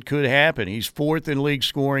year. It could happen. He's 4th in league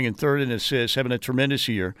scoring and 3rd in assists, having a tremendous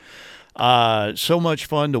year. So much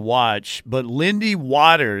fun to watch. But Lindy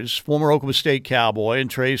Waters, former Oklahoma State Cowboy and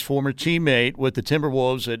Trae's former teammate with the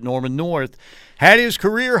Timberwolves at Norman North, had his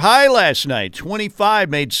career high last night. 25,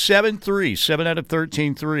 made 7 threes, 7 out of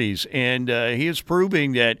 13 threes. And he is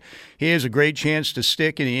proving that he has a great chance to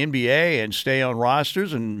stick in the NBA and stay on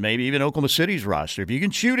rosters and maybe even Oklahoma City's roster. If you can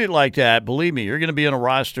shoot it like that, believe me, you're going to be on a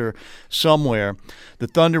roster somewhere. The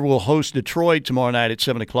Thunder will host Detroit tomorrow night at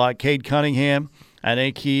 7 o'clock. Cade Cunningham, I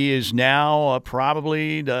think he is now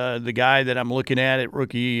probably the guy that I'm looking at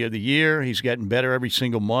Rookie of the Year. He's gotten better every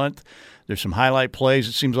single month. There's some highlight plays,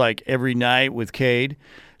 it seems like, every night with Cade.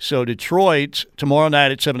 So Detroit tomorrow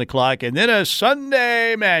night at 7 o'clock. And then a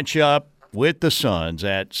Sunday matchup with the Suns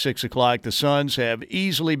at 6 o'clock. The Suns have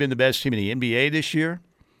easily been the best team in the NBA this year.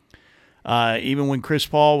 Even when Chris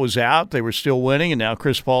Paul was out, they were still winning, and now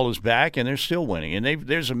Chris Paul is back, and they're still winning. And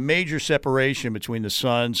there's a major separation between the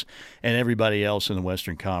Suns and everybody else in the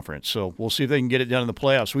Western Conference. So we'll see if they can get it done in the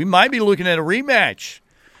playoffs. We might be looking at a rematch.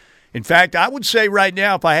 In fact, I would say right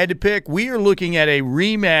now, if I had to pick, we are looking at a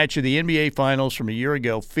rematch of the NBA Finals from a year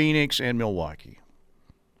ago, Phoenix and Milwaukee.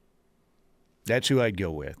 That's who I'd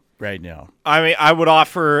go with right now. I mean, I would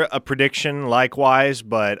offer a prediction likewise,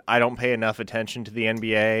 but I don't pay enough attention to the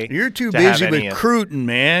NBA. You're too busy recruiting,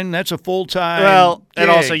 man. That's a full-time gig. And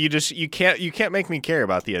also you can't make me care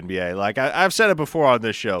about the NBA. Like I've said it before on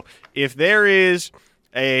this show. If there is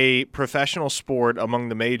a professional sport among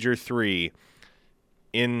the major 3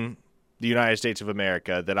 in the United States of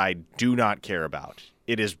America that I do not care about,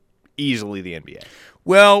 it is easily the NBA.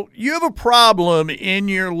 Well, you have a problem in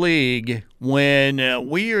your league when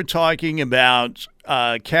we are talking about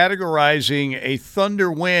categorizing a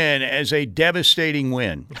Thunder win as a devastating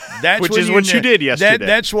win. That's Which is what you did yesterday.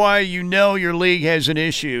 That's why you know your league has an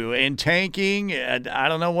issue. And tanking, I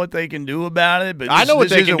don't know what they can do about it. But I know what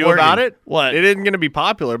they can do about it. What? It isn't going to be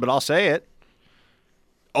popular, but I'll say it.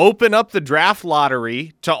 Open up the draft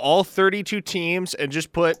lottery to all 32 teams and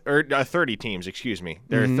just put – or 30 teams, excuse me.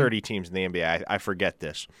 There are 30 teams in the NBA. I forget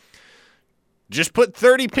this. Just put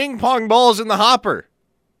 30 ping pong balls in the hopper.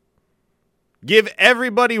 Give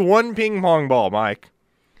everybody one ping pong ball, Mike.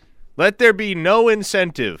 Let there be no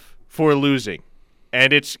incentive for losing.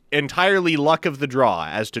 And it's entirely luck of the draw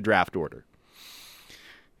as to draft order.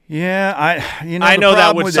 Yeah, I know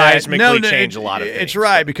that would seismically change a lot of things. It's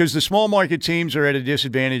right, because the small market teams are at a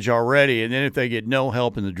disadvantage already, and then if they get no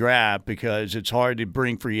help in the draft because it's hard to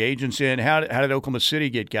bring free agents in, how did Oklahoma City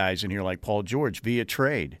get guys in here like Paul George? Via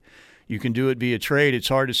trade. You can do it via trade. It's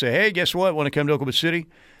hard to say, hey, guess what? Want to come to Oklahoma City?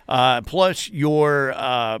 Plus, your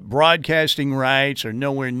broadcasting rights are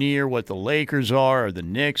nowhere near what the Lakers are or the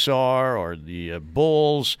Knicks are or the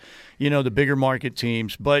Bulls, the bigger market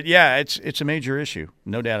teams. But, yeah, it's a major issue,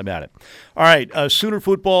 no doubt about it. All right, Sooner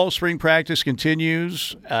football spring practice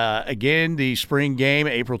continues. Again, the spring game,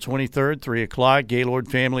 April 23rd, 3 o'clock, Gaylord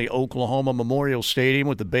Family, Oklahoma Memorial Stadium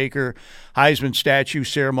with the Baker Heisman statue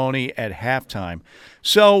ceremony at halftime.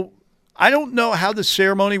 So I don't know how the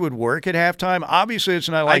ceremony would work at halftime. Obviously, it's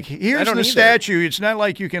not like, here's the statue. It's not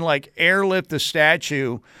like you can, airlift the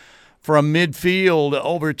statue from midfield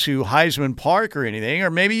over to Heisman Park or anything.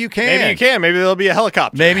 Or maybe you can. Maybe there'll be a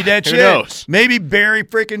helicopter. Maybe that's Who it. knows? Maybe Barry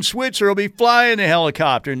frickin' Switzer will be flying the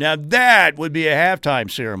helicopter. Now, that would be a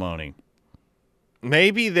halftime ceremony.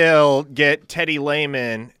 Maybe they'll get Teddy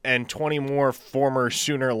Lehman and 20 more former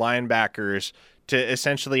Sooner linebackers to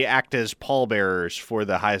essentially act as pallbearers for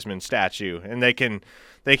the Heisman statue, and they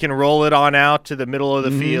can roll it on out to the middle of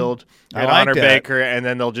the field and honor Baker, and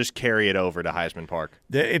then they'll just carry it over to Heisman Park.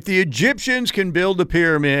 If the Egyptians can build the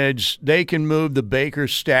pyramids, they can move the Baker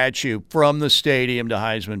statue from the stadium to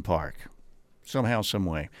Heisman Park. Somehow, some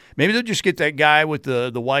way. Maybe they'll just get that guy with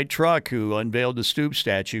the white truck who unveiled the Stoop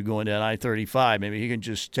statue going down I-35. Maybe he can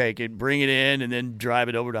just take it, bring it in, and then drive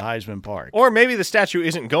it over to Heisman Park. Or maybe the statue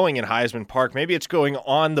isn't going in Heisman Park. Maybe it's going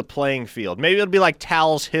on the playing field. Maybe it'll be like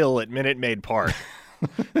Tal's Hill at Minute Maid Park.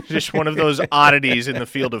 Just one of those oddities in the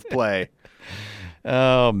field of play.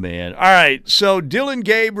 Oh, man. All right, so Dillon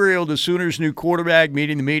Gabriel, the Sooners' new quarterback,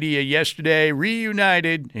 meeting the media yesterday,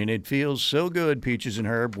 reunited, and it feels so good, Peaches and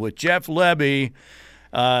Herb, with Jeff Lebby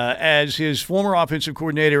as his former offensive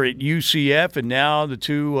coordinator at UCF, and now the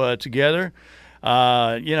two together.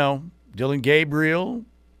 Dillon Gabriel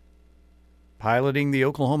piloting the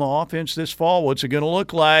Oklahoma offense this fall. What's it going to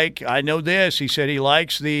look like? I know this. He said he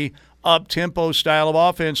likes the up-tempo style of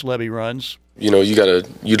offense Lebby runs. You got to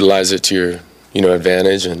utilize it to your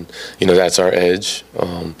advantage, and that's our edge.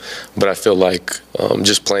 But I feel like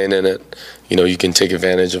just playing in it, you can take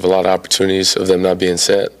advantage of a lot of opportunities of them not being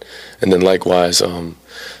set, and then likewise,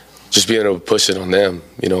 just being able to push it on them.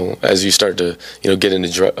 As you start to get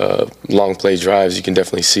into long play drives, you can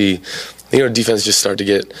definitely see defense just start to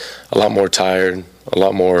get a lot more tired, a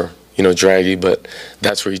lot more draggy. But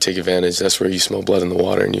that's where you take advantage. That's where you smell blood in the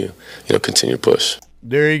water, and you continue to push.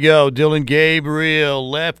 There you go, Dillon Gabriel,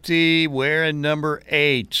 lefty, wearing number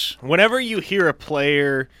 8. Whenever you hear a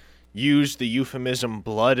player use the euphemism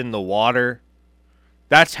blood in the water,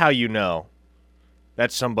 that's how you know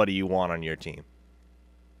that's somebody you want on your team.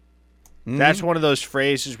 Mm-hmm. That's one of those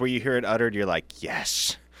phrases where you hear it uttered, you're like,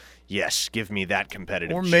 yes, give me that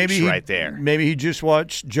competitive juice right there. Maybe he just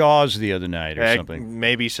watched Jaws the other night or something.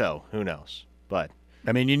 Maybe so. Who knows? But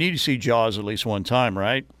you need to see Jaws at least one time,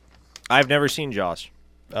 right? I've never seen Jaws.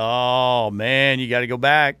 Oh, man, you got to go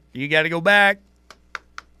back. You got to go back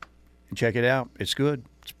and check it out. It's good.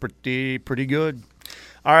 It's pretty good.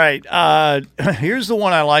 All right, here's the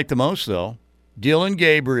one I like the most, though. Dillon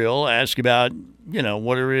Gabriel asked about,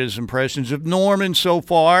 what are his impressions of Norman so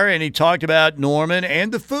far, and he talked about Norman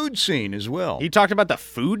and the food scene as well. He talked about the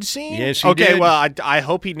food scene? Yes, he did. Okay, well, I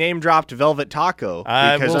hope he name-dropped Velvet Taco,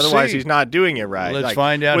 because otherwise he's not doing it right. Let's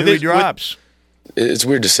find out who he drops. It's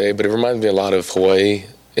weird to say, but it reminds me a lot of Hawaii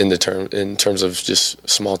in terms of just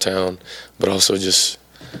small town, but also just,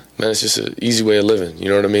 man, it's just an easy way of living. You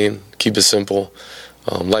know what I mean? Keep it simple.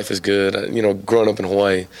 Life is good. Growing up in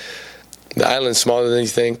Hawaii, the island's smaller than you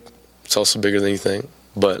think. It's also bigger than you think,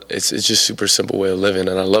 but it's just super simple way of living,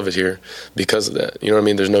 and I love it here because of that. You know what I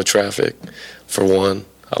mean? There's no traffic, for one.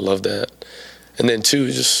 I love that. And then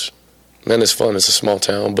two, just, man, it's fun. It's a small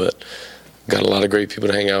town, but got a lot of great people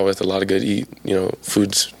to hang out with, a lot of good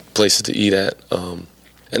foods, places to eat at. And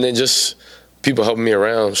then just people helping me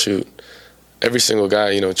around, shoot. Every single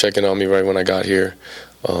guy, checking on me right when I got here.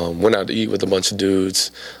 Went out to eat with a bunch of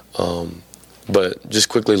dudes. But just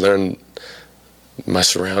quickly learned my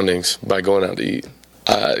surroundings by going out to eat.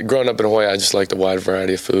 Growing up in Hawaii, I just liked a wide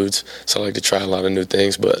variety of foods, so I like to try a lot of new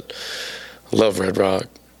things, but I love Red Rock,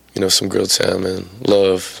 some grilled salmon.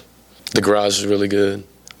 Love the Garage is really good.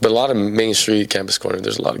 But a lot of Main Street, Campus Corner,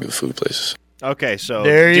 there's a lot of good food places. Okay, so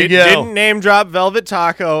There you go. Didn't name drop Velvet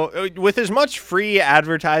Taco. With as much free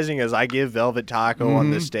advertising as I give Velvet Taco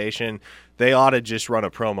on this station, they ought to just run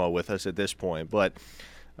a promo with us at this point. But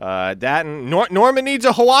that and Norman needs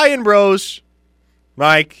a Hawaiian Bros,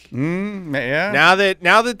 Mike. Yeah. Now that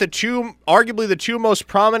arguably the two most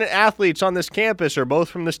prominent athletes on this campus are both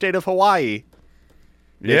from the state of Hawaii,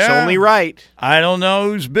 it's only right. I don't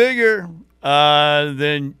know who's bigger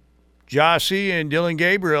than Jossie and Dylan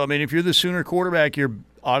Gabriel. I mean, if you're the Sooner quarterback, you're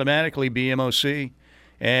automatically BMOC.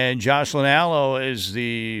 And Jocelyn Allo is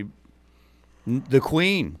the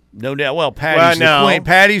queen, no doubt. Well, Patty's the queen.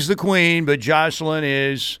 Patty's the queen, but Jocelyn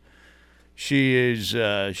is she's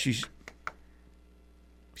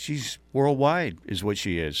worldwide is what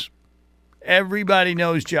she is. Everybody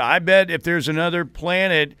knows. I bet if there's another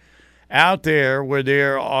planet out there where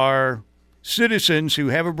there are citizens who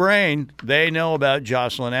have a brain, they know about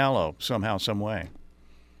Jocelyn Allo somehow, some way.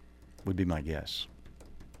 Would be my guess.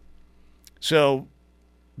 So,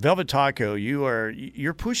 Velvet Taco,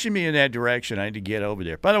 you're pushing me in that direction. I need to get over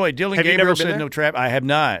there. By the way, Dylan Gabriel said no trap. I have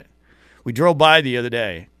not. We drove by the other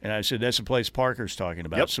day, and I said that's the place Parker's talking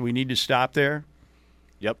about. Yep. So we need to stop there.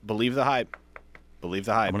 Yep, believe the hype. Believe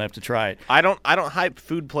the hype. I'm gonna have to try it. I don't hype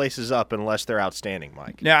food places up unless they're outstanding,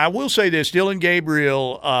 Mike. Now I will say this: Dylan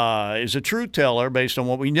Gabriel is a truth teller based on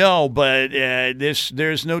what we know, but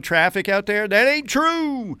there's no traffic out there. That ain't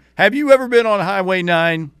true. Have you ever been on Highway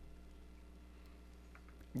 9?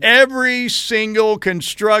 Every single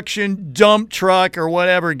construction dump truck or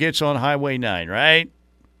whatever gets on Highway 9, right?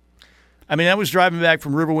 I mean, I was driving back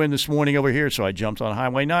from Riverwind this morning over here, so I jumped on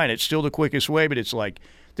Highway 9. It's still the quickest way, but it's like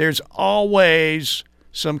there's always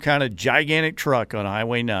some kind of gigantic truck on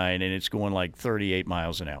Highway 9, and it's going like 38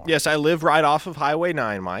 miles an hour. Yes, I live right off of Highway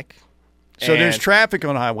 9, Mike. So there's traffic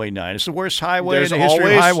on Highway 9. It's the worst highway in the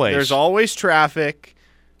history of highways. There's always traffic.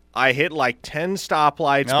 I hit like 10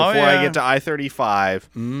 stoplights before I get to I-35.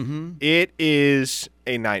 Mm-hmm. It is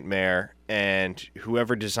a nightmare, and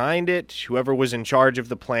whoever designed it, whoever was in charge of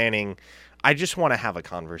the planning, I just want to have a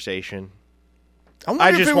conversation.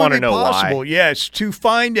 I just want to know why. Yes, to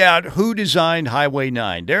find out who designed Highway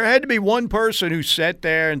 9. There had to be one person who sat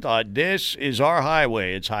there and thought, this is our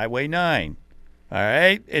highway. It's Highway 9. All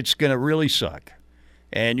right? It's going to really suck.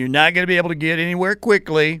 And you're not going to be able to get anywhere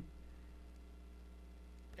quickly.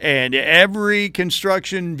 And every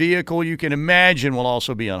construction vehicle you can imagine will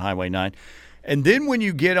also be on Highway 9. And then when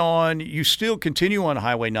you get on, you still continue on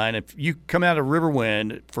Highway 9. If you come out of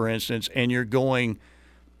Riverwind, for instance, and you're going,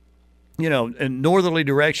 in northerly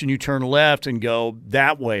direction, you turn left and go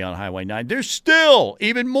that way on Highway 9. There's still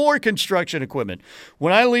even more construction equipment.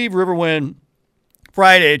 When I leave Riverwind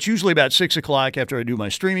Friday, it's usually about 6 o'clock after I do my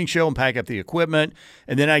streaming show and pack up the equipment.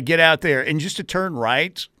 And then I get out there, and just to turn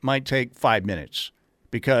right might take 5 minutes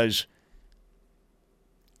because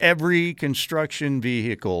every construction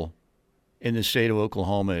vehicle in the state of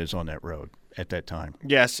Oklahoma is on that road at that time.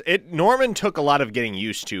 Yes, Norman took a lot of getting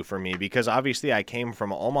used to for me because obviously I came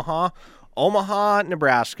from Omaha. Omaha,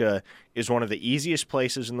 Nebraska is one of the easiest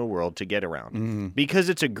places in the world to get around because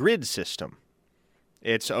it's a grid system.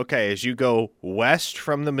 It's okay, as you go west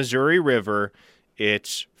from the Missouri River,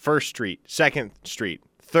 it's 1st Street, 2nd Street,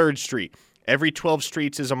 3rd Street. Every 12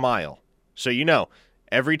 streets is a mile. So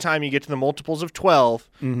every time you get to the multiples of 12,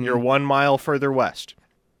 you're 1 mile further west.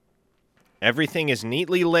 Everything is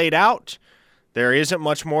neatly laid out. There isn't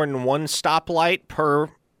much more than one stoplight per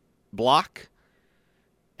block.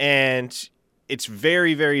 And it's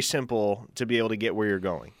very, very simple to be able to get where you're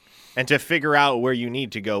going and to figure out where you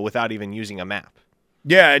need to go without even using a map.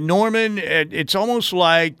 Yeah, Norman, it's almost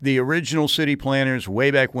like the original city planners way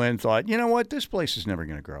back when thought, you know what, this place is never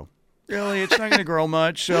going to grow. Really, it's not going to grow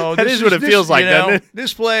much. So that is what it feels like, doesn't it?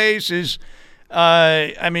 This place is,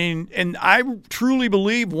 and I truly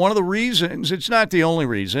believe one of the reasons, it's not the only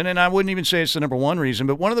reason, and I wouldn't even say it's the number one reason,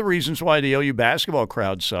 but one of the reasons why the OU basketball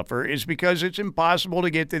crowds suffer is because it's impossible to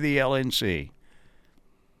get to the LNC.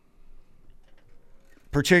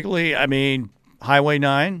 Particularly, Highway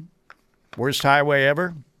 9, worst highway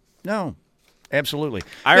ever? No, absolutely.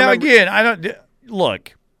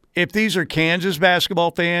 Look. If these are Kansas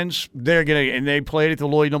basketball fans, and they played at the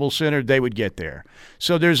Lloyd Noble Center, they would get there.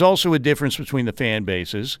 So there's also a difference between the fan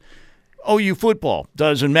bases. OU football,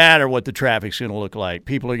 doesn't matter what the traffic's going to look like.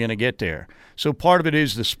 People are going to get there. So part of it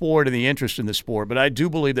is the sport and the interest in the sport. But I do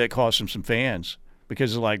believe that costs them some fans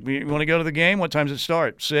because it's like, you want to go to the game? What time does it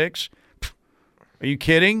start? 6? Are you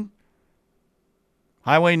kidding?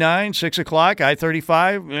 Highway 9, 6 o'clock,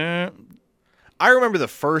 I-35? I remember the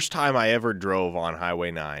first time I ever drove on Highway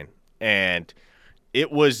 9, and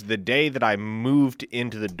it was the day that I moved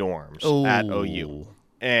into the dorms at OU.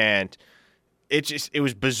 And it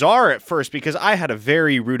was bizarre at first because I had a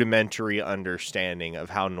very rudimentary understanding of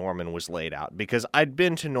how Norman was laid out because I'd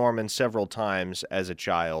been to Norman several times as a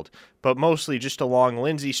child, but mostly just along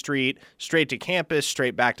Lindsay Street, straight to campus,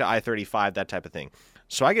 straight back to I-35, that type of thing.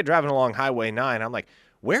 So I get driving along Highway 9. I'm like,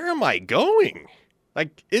 where am I going?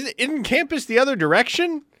 Like, isn't campus the other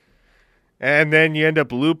direction? And then you end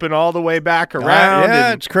up looping all the way back around.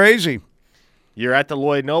 Yeah, it's crazy. You're at the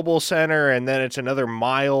Lloyd Noble Center, and then it's another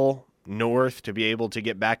mile north to be able to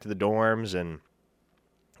get back to the dorms. And,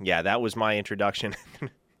 yeah, that was my introduction.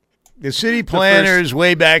 The city planners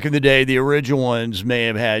way back in the day, the original ones, may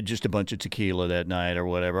have had just a bunch of tequila that night or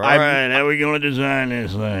whatever. All right, how are we going to design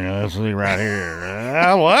this thing? Let's see right here.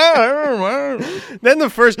 Then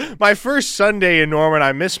my first Sunday in Norman,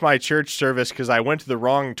 I missed my church service because I went to the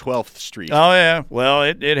wrong 12th Street. Oh, yeah. Well,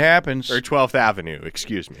 it happens. Or 12th Avenue,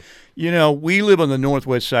 excuse me. You know, we live on the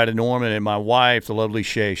northwest side of Norman, and my wife, the lovely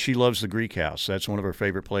Shay, she loves the Greek House. That's one of her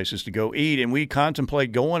favorite places to go eat, and we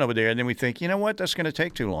contemplate going over there, and then we think, you know what, that's going to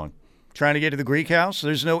take too long. Trying to get to the Greek House,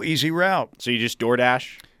 there's no easy route. So you just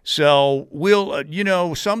DoorDash? So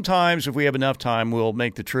we'll, sometimes if we have enough time, we'll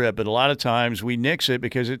make the trip, but a lot of times we nix it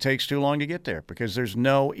because it takes too long to get there because there's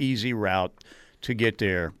no easy route to get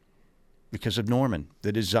there. Because of Norman,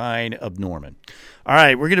 the design of Norman. All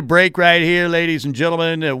right, we're going to break right here, ladies and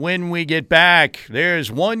gentlemen. When we get back, there's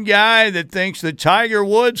one guy that thinks that Tiger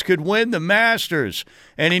Woods could win the Masters,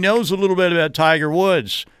 and he knows a little bit about Tiger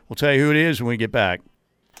Woods. We'll tell you who it is when we get back.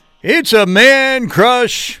 It's a Man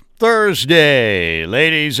Crush Thursday,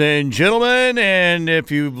 ladies and gentlemen, and if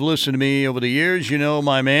you've listened to me over the years, you know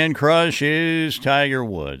my man crush is Tiger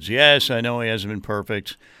Woods. Yes, I know he hasn't been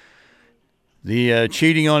perfect. The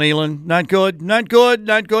cheating on Elin, not good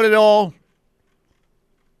at all.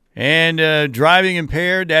 And driving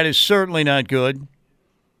impaired, that is certainly not good.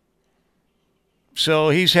 So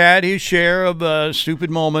he's had his share of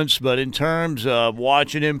stupid moments, but in terms of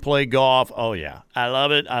watching him play golf, oh, yeah. I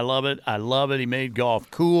love it. He made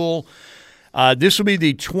golf cool. This will be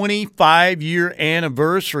the 25-year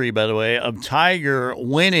anniversary, by the way, of Tiger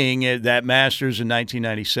winning at that Masters in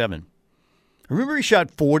 1997. Remember he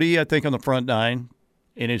shot 40, I think, on the front nine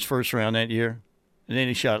in his first round that year? And then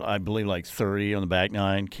he shot, I believe, like 30 on the back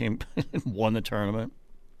nine, came won the tournament.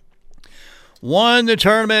 Won the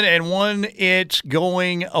tournament and won it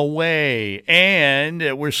going away.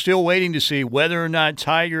 And we're still waiting to see whether or not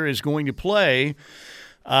Tiger is going to play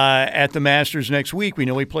at the Masters next week. We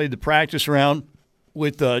know he played the practice round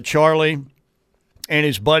with Charlie and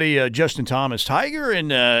his buddy Justin Thomas. Tiger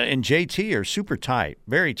and JT are super tight,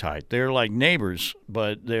 very tight. They're like neighbors,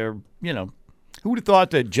 but they're, who would have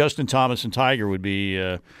thought that Justin Thomas and Tiger would be,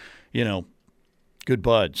 good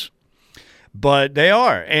buds? But they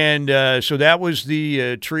are. And so that was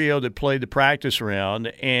the trio that played the practice round.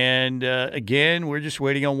 And, again, we're just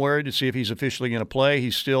waiting on word to see if he's officially going to play.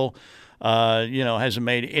 He's still, hasn't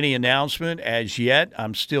made any announcement as yet.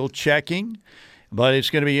 I'm still checking. But it's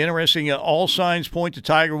going to be interesting. All signs point to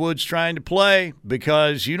Tiger Woods trying to play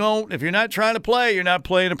because if you're not trying to play, you're not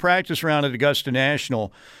playing a practice round at Augusta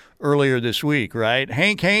National earlier this week, right?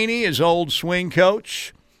 Hank Haney, his old swing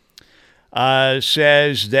coach,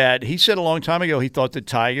 says that he said a long time ago he thought that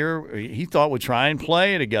Tiger would try and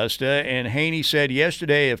play at Augusta. And Haney said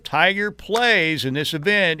yesterday if Tiger plays in this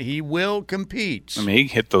event, he will compete. I mean, he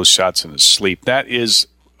hit those shots in his sleep. That is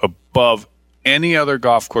above any other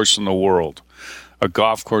golf course in the world. A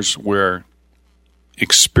golf course where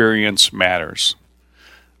experience matters.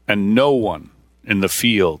 And no one in the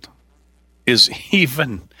field is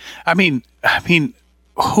even, I mean,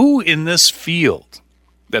 who in this field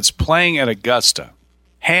that's playing at Augusta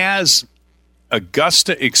has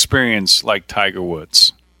Augusta experience like Tiger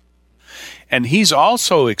Woods? And he's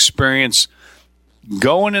also experienced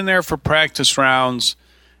going in there for practice rounds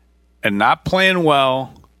and not playing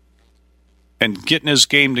well and getting his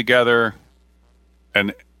game together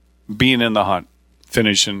and being in the hunt,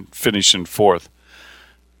 finishing fourth.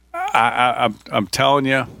 I'm telling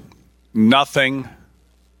you, nothing,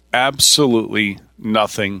 absolutely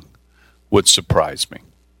nothing would surprise me.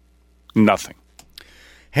 Nothing.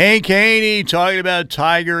 Hank Haney talking about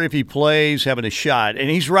Tiger, if he plays, having a shot. And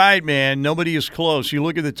he's right, man. Nobody is close. You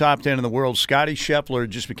look at the top 10 in the world, Scottie Scheffler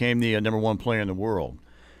just became the number one player in the world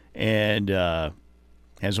and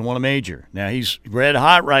hasn't won a major. Now, he's red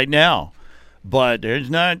hot right now. But there's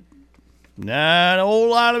not a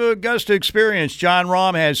whole lot of Augusta experience. John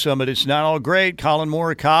Rahm has some, but it's not all great. Colin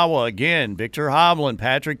Morikawa, again, Victor Hovland,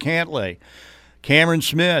 Patrick Cantlay, Cameron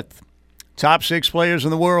Smith, top 6 players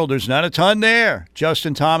in the world. There's not a ton there.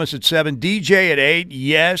 Justin Thomas at 7, DJ at 8.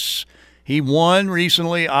 Yes, he won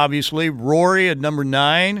recently, obviously. Rory at number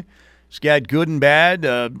 9. He's got good and bad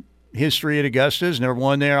history at Augusta. He's never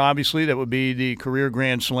won there, obviously. That would be the career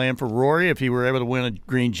Grand Slam for Rory if he were able to win a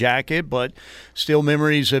green jacket. But still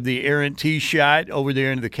memories of the errant tee shot over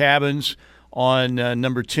there into the cabins on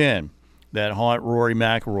number 10 that haunt Rory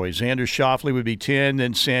McIlroy. Xander Schauffele would be 10,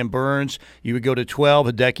 then Sam Burns. You would go to 12.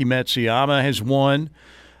 Hideki Matsuyama has won.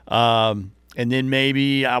 And then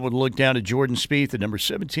maybe I would look down to Jordan Spieth at number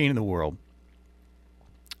 17 in the world.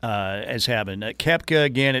 As having Koepka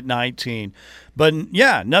again at 19. But,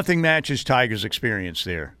 yeah, nothing matches Tiger's experience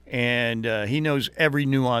there. And he knows every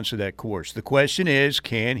nuance of that course. The question is,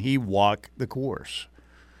 can he walk the course?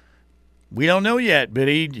 We don't know yet, but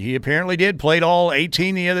he apparently did. Played all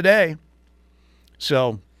 18 the other day.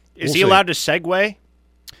 So Is he allowed to segue?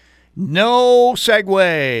 No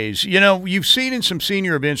segues. You know, you've seen in some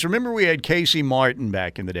senior events. Remember we had Casey Martin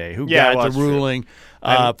back in the day who got the ruling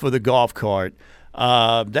for the golf cart.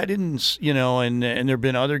 That didn't, and there have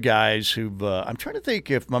been other guys who've, I'm trying to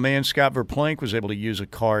think if my man Scott Verplank was able to use a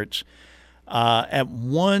cart at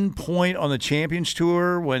one point on the Champions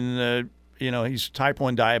Tour when, he's type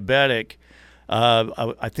 1 diabetic.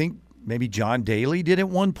 I think maybe John Daly did at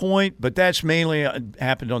one point, but that's mainly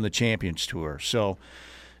happened on the Champions Tour. So,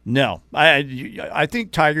 no, I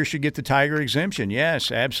think Tiger should get the Tiger exemption.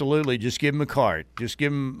 Yes, absolutely. Just give him a cart. Just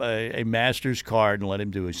give him a Masters card and let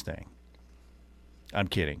him do his thing. I'm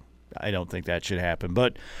kidding. I don't think that should happen.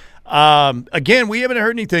 But, again, we haven't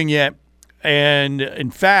heard anything yet. And, in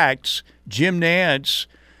fact, Jim Nantz,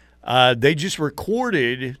 they just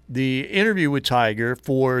recorded the interview with Tiger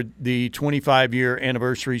for the 25-year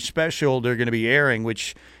anniversary special they're going to be airing,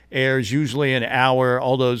 which airs usually an hour,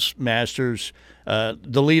 all those Masters,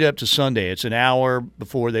 the lead up to Sunday. It's an hour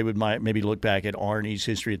before they would maybe look back at Arnie's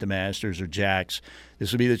history at the Masters or Jack's.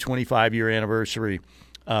 This will be the 25-year anniversary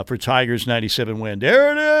for Tiger's 97 win.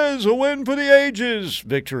 There it is, a win for the ages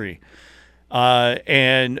victory.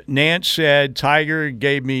 And Nance said Tiger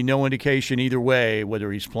gave me no indication either way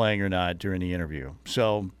whether he's playing or not during the interview.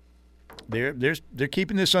 So they're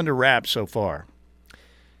keeping this under wraps so far.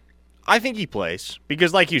 I think he plays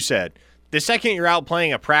because, like you said, the second you're out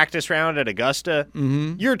playing a practice round at Augusta,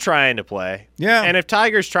 you're trying to play. Yeah. And if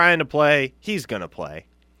Tiger's trying to play, he's going to play.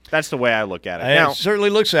 That's the way I look at it. Now, It certainly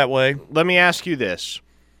looks that way. let me ask you this.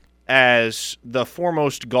 As the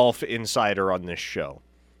foremost golf insider on this show,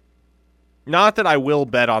 not that I will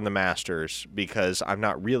bet on the Masters because I'm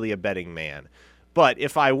not really a betting man, but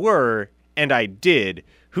if I were and I did,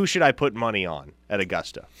 who should I put money on at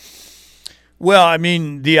Augusta? Well, I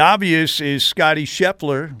mean, the obvious is Scotty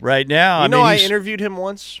Scheffler right now. I interviewed him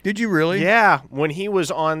once. Did you really? Yeah, when he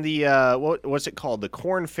was on the what's it called, the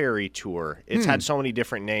Corn Ferry Tour. It's had so many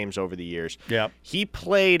different names over the years. Yeah. He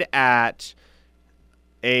played at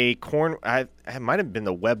it might have been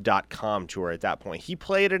the web.com tour at that point. He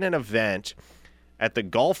played at an event at the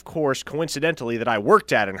golf course, coincidentally, that I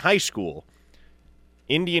worked at in high school,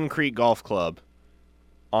 Indian Creek Golf Club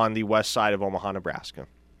on the west side of Omaha, Nebraska.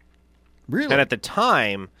 Really? And at the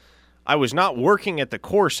time, I was not working at the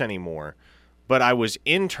course anymore, but I was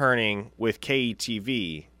interning with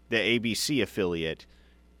KETV, the ABC affiliate,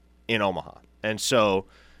 in Omaha. And so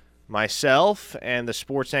myself and the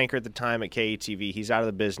sports anchor at the time at KETV, he's out of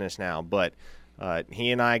the business now, but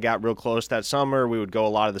he and I got real close that summer. We would go a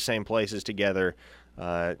lot of the same places together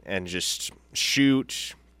and just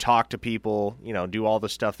shoot, talk to people, do all the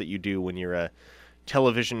stuff that you do when you're a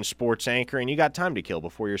television sports anchor and you got time to kill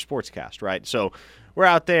before your sportscast, right? So we're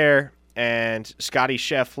out there, and Scotty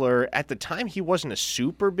Scheffler, at the time, he wasn't a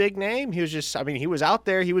super big name. He was just, he was out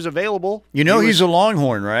there. He was available. He's a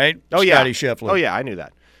Longhorn, right? Oh, yeah. Scotty Scheffler. Oh, yeah, I knew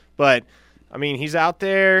that. But, he's out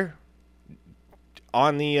there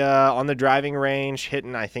on the driving range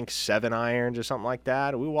hitting, I think, 7 irons or something like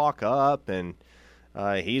that. We walk up, and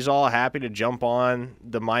he's all happy to jump on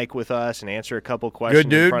the mic with us and answer a couple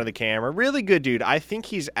questions in front of the camera. Really good dude. I think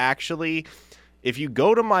he's actually, if you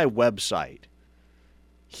go to my website,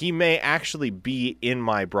 he may actually be in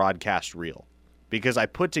my broadcast reel because I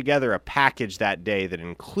put together a package that day that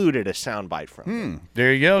included a soundbite from him.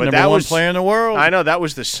 There you go. But Number one player in the world. I know. That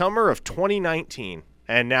was the summer of 2019.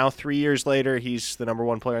 And now 3 years later, he's the number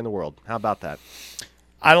one player in the world. How about that?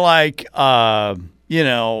 I like, hot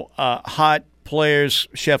players.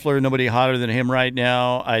 Scheffler, nobody hotter than him right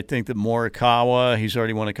now. I think that Morikawa, he's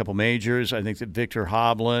already won a couple majors. I think that Victor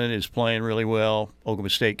Hovland is playing really well, Oklahoma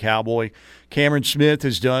State Cowboy. Cameron Smith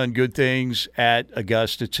has done good things at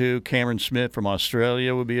Augusta, too. Cameron Smith from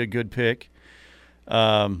Australia would be a good pick.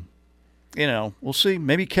 We'll see.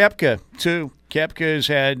 Maybe Koepka, too. Koepka has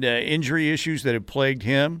had injury issues that have plagued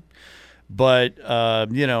him. But,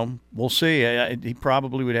 we'll see. He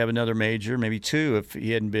probably would have another major, maybe 2, if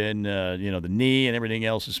he hadn't been, the knee and everything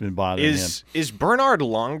else that's been bothering him. Is Bernhard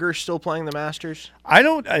Langer still playing the Masters?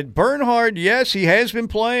 Bernhard, yes, he has been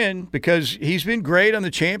playing because he's been great on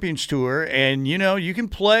the Champions Tour. And, you can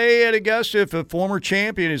play at Augusta if a former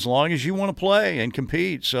champion as long as you want to play and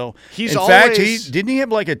compete. So, didn't he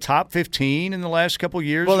have like a top 15 in the last couple of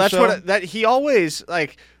years? Well, that's what he always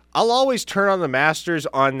like. I'll always turn on the Masters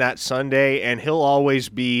on that Sunday, and he'll always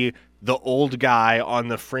be the old guy on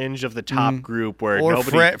the fringe of the top group where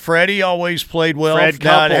nobody. Freddie always played well. Fred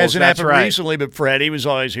now, Couples, it hasn't happened right. recently, but Freddie was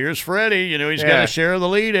always, here's Freddie. He's got to share the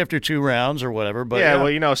lead after 2 rounds or whatever. But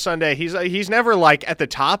well, Sunday, he's never like at the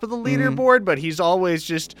top of the leaderboard, but he's always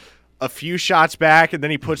just a few shots back, and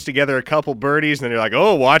then he puts together a couple birdies, and then you're like,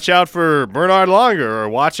 oh, watch out for Bernhard Langer or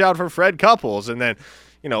watch out for Fred Couples. And then,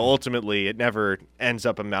 ultimately it never ends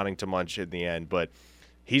up amounting to much in the end. But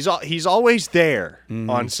he's always there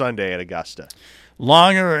on Sunday at Augusta.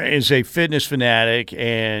 Langer is a fitness fanatic,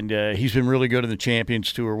 and he's been really good in the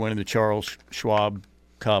Champions Tour, winning the Charles Schwab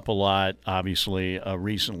Cup a lot, obviously,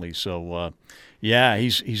 recently. So,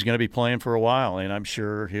 he's going to be playing for a while, and I'm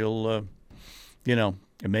sure he'll, and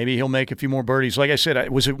maybe he'll make a few more birdies. Like I said,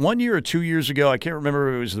 was it 1 year or 2 years ago? I can't remember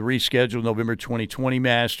if it was the rescheduled November 2020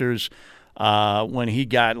 Masters when he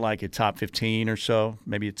got like a top 15 or so,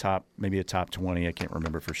 maybe a top 20. I can't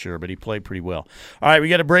remember for sure, but he played pretty well. All right, we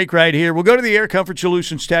got a break right here. We'll go to the Air Comfort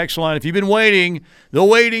Solutions text line. If you've been waiting, the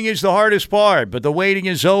waiting is the hardest part, but the waiting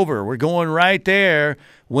is over. We're going right there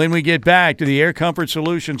when we get back to the Air Comfort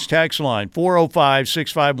Solutions text line,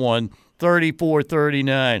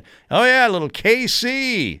 405-651-3439. Oh, yeah, little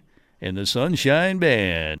KC in the Sunshine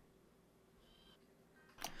Band.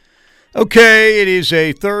 Okay, it is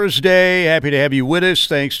a Thursday. Happy to have you with us.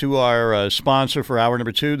 Thanks to our sponsor for hour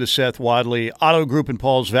number 2, the Seth Wadley Auto Group in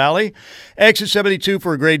Pauls Valley. Exit 72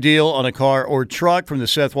 for a great deal on a car or truck from the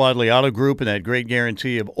Seth Wadley Auto Group, and that great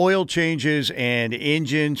guarantee of oil changes and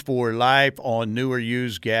engines for life on new or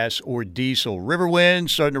used gas or diesel. Riverwind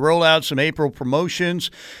starting to roll out some April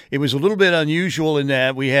promotions. It was a little bit unusual in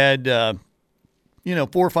that we had, 4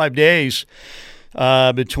 or 5 days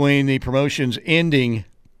between the promotions ending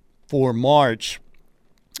for March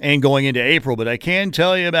and going into April. But I can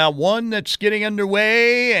tell you about one that's getting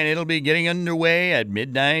underway, and it'll be getting underway at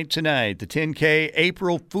midnight tonight. The 10K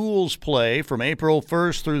April Fool's Play from April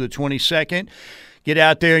 1st through the 22nd. Get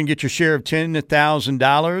out there and get your share of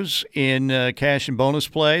 $10,000 in cash and bonus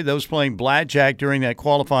play. Those playing blackjack during that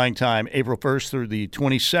qualifying time, April 1st through the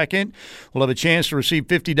 22nd, will have a chance to receive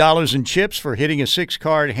 $50 in chips for hitting a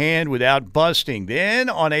 6-card hand without busting. Then,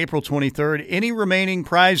 on April 23rd, any remaining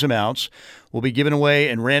prize amounts will be given away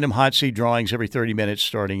in random hot seat drawings every 30 minutes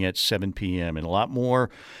starting at 7 p.m. And a lot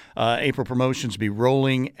more April promotions will be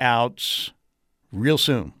rolling out real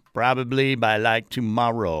soon. Probably by like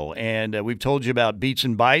tomorrow. And we've told you about Beats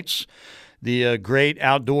and Bites, the great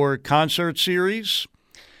outdoor concert series.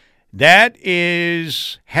 That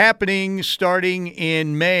is happening starting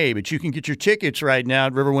in May, but you can get your tickets right now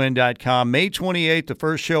at riverwind.com. May 28th, the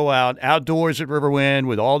first show out, outdoors at Riverwind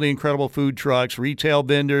with all the incredible food trucks, retail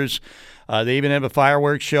vendors. They even have a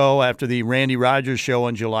fireworks show after the Randy Rogers show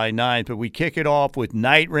on July 9th. But we kick it off with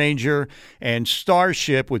Night Ranger and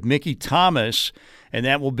Starship with Mickey Thomas. And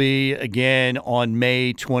that will be, again, on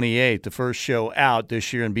May 28th, the first show out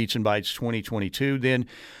this year in Beats and Bites 2022. Then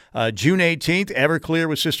June 18th, Everclear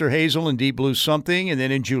with Sister Hazel and Deep Blue Something. And then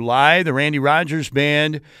in July, the Randy Rogers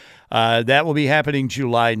Band. That will be happening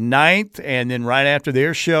July 9th. And then right after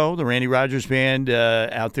their show, the Randy Rogers Band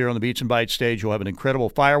out there on the Beats and Bites stage will have an incredible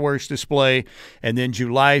fireworks display. And then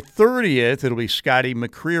July 30th, it'll be Scotty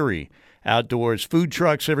McCreery. Outdoors, food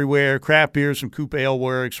trucks everywhere, craft beers from Coupe Ale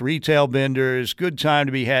Works, retail vendors, good time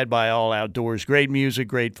to be had by all outdoors. Great music,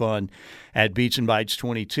 great fun at Beats and Bites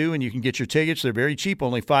 22. And you can get your tickets. They're very cheap,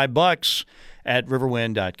 only $5 at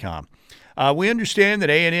riverwind.com. We understand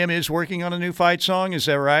that A&M is working on a new fight song. Is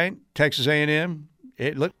that right? Texas A&M?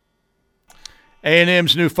 Look,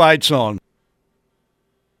 A&M's new fight song.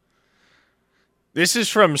 This is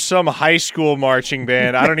from some high school marching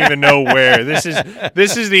band. I don't even know where. This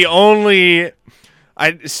is the only.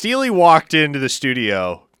 Steely walked into the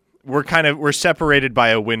studio. We're separated by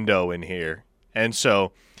a window in here, and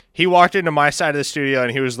so he walked into my side of the studio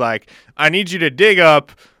and he was like, "I need you to dig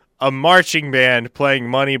up a marching band playing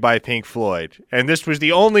Money by Pink Floyd." And this was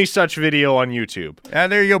the only such video on YouTube.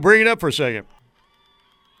 And there you go. Bring it up for a second.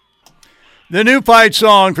 The new fight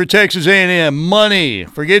song for Texas A&M, Money.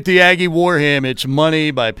 Forget the Aggie war hymn. It's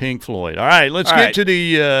Money by Pink Floyd. All right, let's get to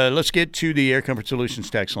the Air Comfort Solutions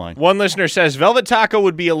text line. One listener says, Velvet Taco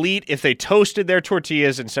would be elite if they toasted their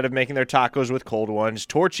tortillas instead of making their tacos with cold ones.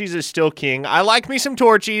 Torchy's is still king. I like me some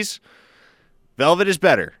Torchy's. Velvet is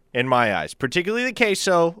better in my eyes, particularly the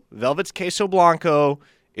queso. Velvet's queso blanco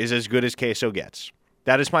is as good as queso gets.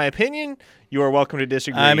 That is my opinion. You are welcome to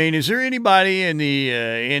disagree. I mean, is there anybody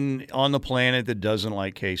on the planet that doesn't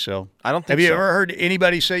like queso? I don't think so. Have you ever heard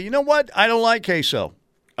anybody say, you know what, I don't like queso?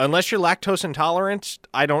 Unless you're lactose intolerant,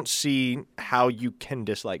 I don't see how you can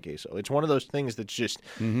dislike queso. It's one of those things that's just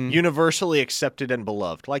universally accepted and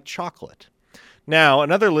beloved, like chocolate. Now,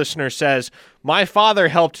 another listener says, my father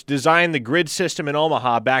helped design the grid system in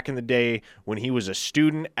Omaha back in the day when he was a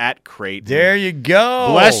student at Creighton. There you go.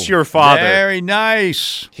 Bless your father. Very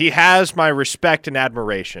nice. He has my respect and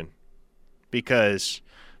admiration because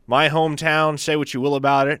my hometown, say what you will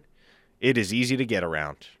about it, it is easy to get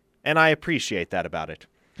around. And I appreciate that about it.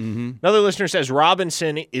 Another listener says,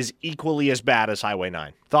 Robinson is equally as bad as Highway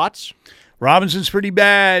 9. Thoughts? Robinson's pretty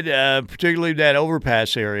bad, particularly that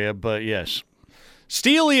overpass area, but yes.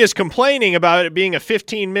 Steely is complaining about it being a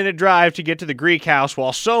 15-minute drive to get to the Greek House,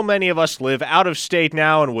 while so many of us live out of state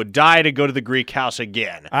now and would die to go to the Greek House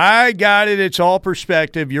again. I got it. It's all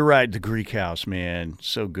perspective. You're right. The Greek House, man.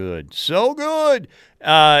 So good. So good.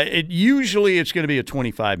 Usually it's going to be a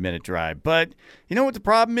 25-minute drive. But you know what the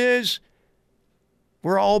problem is?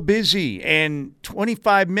 We're all busy, and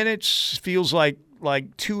 25 minutes feels like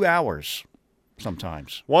 2 hours.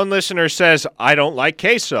 Sometimes. One listener says, I don't like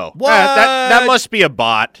queso. What? That must be a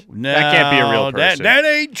bot. No, that can't be a real person. That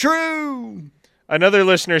ain't true. Another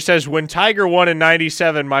listener says, when Tiger won in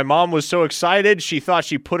 97, my mom was so excited she thought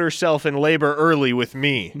she put herself in labor early with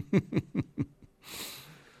me.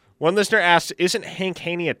 One listener asks, isn't Hank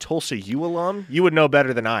Haney a Tulsa U alum? You would know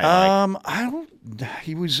better than I. I don't.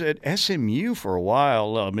 He was at SMU for a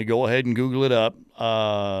while. Let me go ahead and Google it up.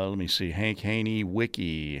 Let me see. Hank Haney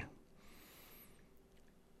Wiki.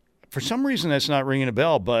 For some reason, that's not ringing a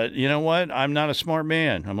bell, but you know what? I'm not a smart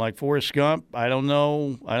man. I'm like Forrest Gump. I don't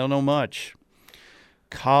know much.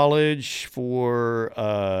 College for,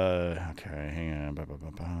 okay, hang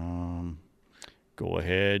on. Go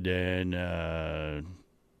ahead and, I'm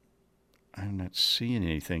not seeing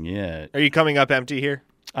anything yet. Are you coming up empty here?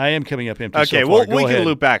 I am coming up empty. Okay, so far. we can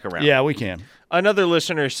loop back around. Yeah, we can. Another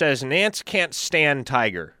listener says, Nance can't stand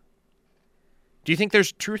Tiger. Do you think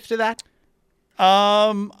there's truth to that?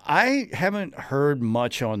 I haven't heard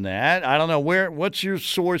much on that. I don't know what's your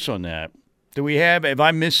source on that? Have I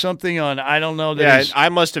missed something on, I don't know. Yeah, I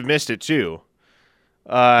must have missed it too.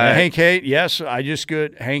 Hank Haney, yes, I just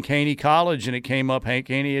got Hank Haney College and it came up Hank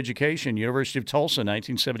Haney Education, University of Tulsa,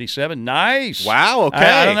 1977. Nice. Wow, okay.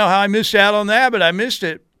 I don't know how I missed out on that, but I missed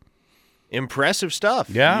it. Impressive stuff.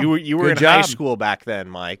 Yeah. You were in high school back then,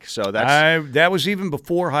 Mike. So that was even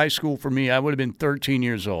before high school for me. I would have been 13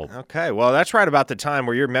 years old. Okay. Well, that's right about the time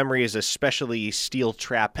where your memory is especially Steel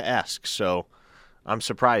Trap-esque. So I'm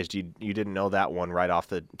surprised you didn't know that one right off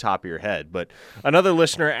the top of your head. But another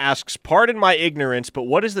listener asks, pardon my ignorance, but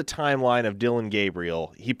what is the timeline of Dillon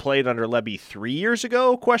Gabriel? He played under Lebby 3 years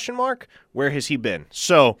ago? ? Where has he been?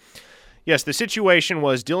 So, yes, the situation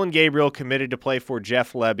was Dillon Gabriel committed to play for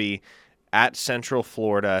Jeff Lebby at Central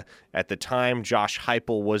Florida. At the time, Josh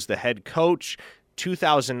Heupel was the head coach.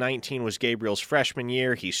 2019 was Gabriel's freshman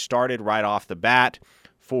year. He started right off the bat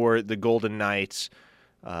for the Golden Knights,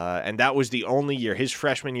 and that was the only year. His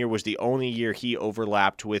freshman year was the only year he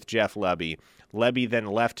overlapped with Jeff Lebby. Lebby then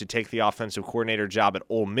left to take the offensive coordinator job at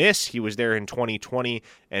Ole Miss. He was there in 2020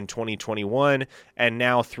 and 2021, and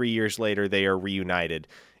now 3 years later, they are reunited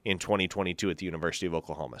in 2022 at the University of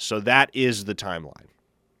Oklahoma. So that is the timeline.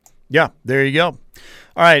 Yeah, there you go. All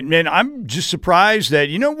right, man, I'm just surprised that,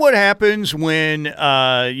 you know what happens when you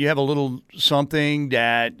have a little something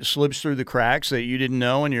that slips through the cracks that you didn't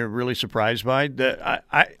know and you're really surprised by? That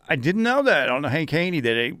I didn't know that on Hank Haney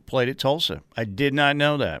that he played at Tulsa. I did not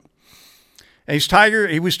know that. And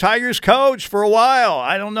he was Tiger's coach for a while.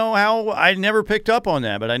 I don't know how. I never picked up on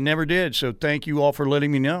that, but I never did. So thank you all for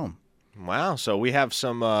letting me know. Wow, so we have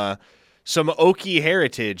some Okie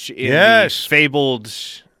heritage in the fabled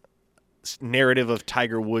narrative of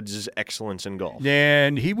Tiger Woods' excellence in golf.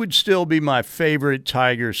 And he would still be my favorite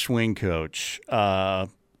Tiger swing coach. How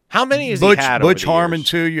many has Butch, he had Butch over the Harmon, years?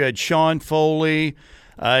 too. You had Sean Foley.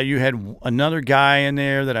 You had another guy in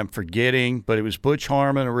there that I'm forgetting, but it was Butch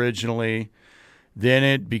Harmon originally. Then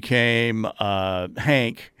it became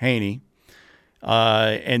Hank Haney.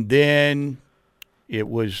 And then it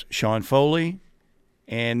was Sean Foley.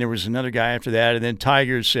 And there was another guy after that, and then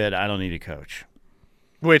Tiger said, I don't need a coach.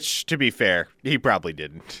 Which, to be fair, he probably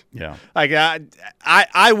didn't. Yeah. Like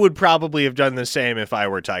I would probably have done the same if I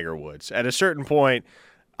were Tiger Woods. At a certain point,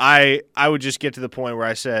 I would just get to the point where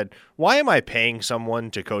I said, why am I paying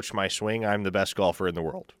someone to coach my swing? I'm the best golfer in the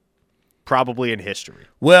world. Probably in history.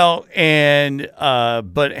 Well, and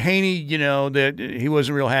but Haney, you know, that he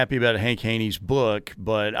wasn't real happy about Hank Haney's book,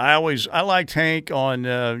 but I liked Hank on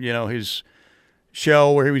his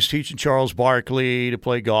show where he was teaching Charles Barkley to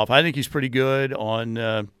play golf. I think he's pretty good on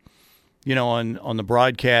on the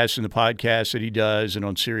broadcast and the podcast that he does and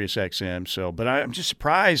on Sirius XM. So, but I'm just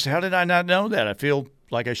surprised. How did I not know that? I feel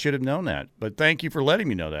like I should have known that. But thank you for letting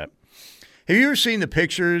me know that. Have you ever seen the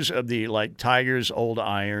pictures of the Tiger's old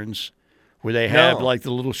irons where they have like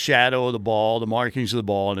the little shadow of the ball, the markings of the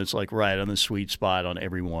ball, and it's like right on the sweet spot on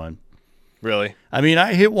every one? Really? I mean,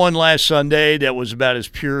 I hit one last Sunday that was about as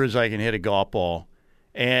pure as I can hit a golf ball,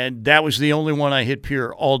 and that was the only one I hit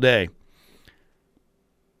pure all day.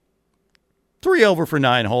 3 over for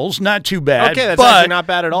 9 holes, not too bad. Okay, that's actually not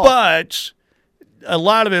bad at all. But a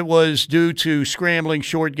lot of it was due to scrambling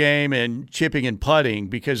short game and chipping and putting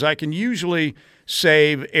because I can usually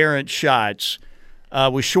save errant shots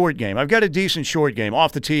with short game. I've got a decent short game.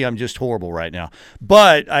 Off the tee, I'm just horrible right now.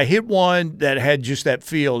 But I hit one that had just that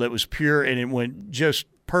feel that was pure, and it went just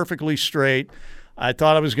perfectly straight. I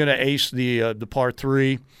thought I was going to ace the par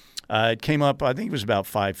 3. It came up, I think it was about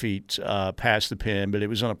 5 feet past the pin, but it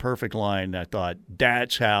was on a perfect line. And I thought,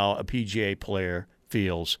 that's how a PGA player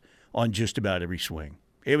feels on just about every swing.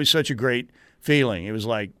 It was such a great feeling. It was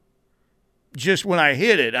like, just when I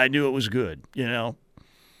hit it, I knew it was good, you know.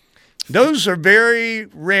 Those are very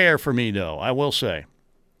rare for me, though, I will say.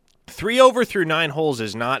 3 over through 9 holes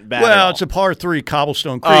is not bad. Well, at all. it's a par 3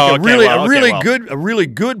 Cobblestone Creek. Oh, okay, A really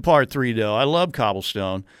good par 3 though. I love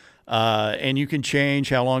Cobblestone, and you can change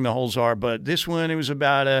how long the holes are. But this one, it was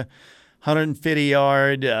about 150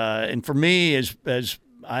 yard, and for me, as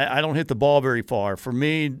I don't hit the ball very far. For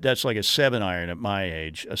me, that's like a 7-iron at my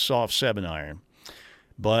age, a soft 7-iron.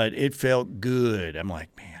 But it felt good. I'm like,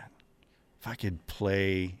 man, if I could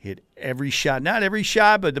hit every shot, not every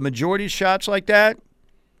shot, but the majority of shots like that,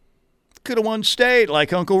 could have won state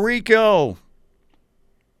like Uncle Rico.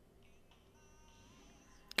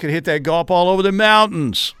 Could hit that golf ball over the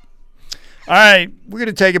mountains. All right, we're going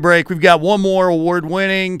to take a break. We've got one more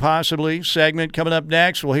award-winning, possibly, segment coming up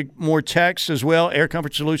next. We'll hit more texts as well. Air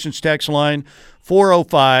Comfort Solutions text line,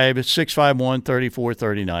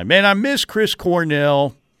 405-651-3439. Man, I miss Chris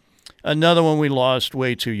Cornell. Another one we lost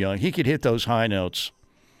way too young. He could hit those high notes,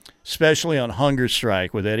 especially on Hunger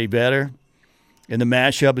Strike with Eddie Vedder and the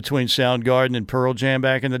mashup between Soundgarden and Pearl Jam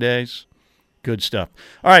back in the days. Good stuff.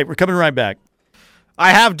 All right, we're coming right back.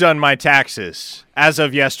 I have done my taxes as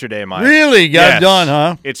of yesterday, Mike. Really? Got it done,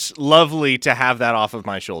 huh? It's lovely to have that off of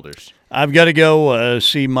my shoulders. I've got to go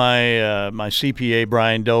see my my CPA,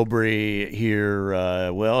 Brian Dobry, here,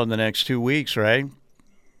 in the next 2 weeks, right?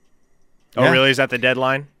 Oh, Yeah. really? Is that the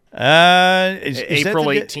deadline? Is April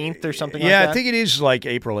that 18th or something like Yeah, that? I think it is like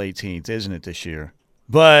April 18th, isn't it, this year?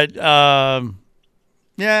 But,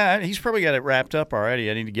 he's probably got it wrapped up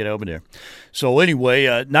already. I need to get over there. So,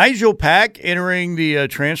 anyway, Nigel Pack entering the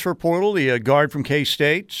transfer portal, the guard from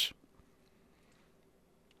K-State.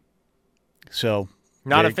 So,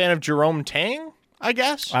 Not a fan of Jerome Tang, I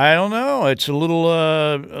guess? I don't know. It's a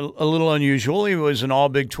little unusual. He was an all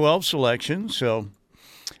Big 12 selection, so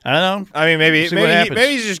I don't know. I mean, maybe See what happens.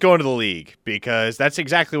 he's just going to the league because that's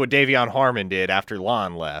exactly what Davion Harmon did after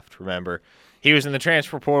Lon left. Remember, he was in the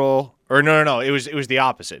transfer portal, or no. It was the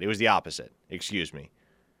opposite. It was the opposite. Excuse me.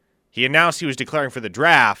 He announced he was declaring for the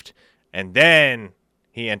draft, and then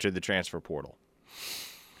he entered the transfer portal.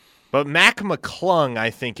 But Mac McClung, I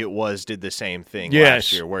think it was, did the same thing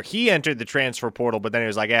last year, where he entered the transfer portal, but then he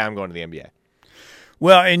was like, "Yeah, I'm going to the NBA."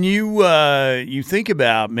 Well, and you think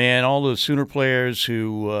about, man, all the Sooner players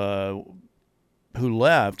who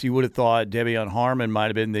left, you would have thought Davion Harmon might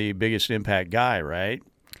have been the biggest impact guy, right?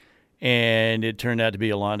 And it turned out to be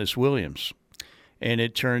Alondas Williams. And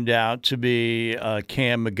it turned out to be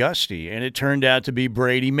Cam McGusty. And it turned out to be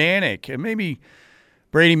Brady Manick. And maybe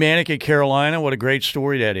Brady Manick at Carolina, what a great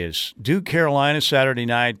story that is. Duke, Carolina, Saturday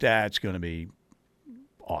night, that's going to be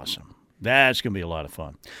awesome. That's going to be a lot of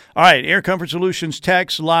fun. All right, Air Comfort Solutions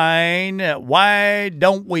text line. Why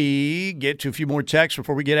don't we get to a few more texts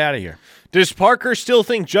before we get out of here? Does Parker still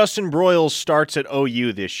think Justin Broyles starts at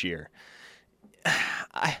OU this year?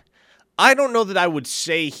 I don't know that I would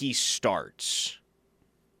say he starts.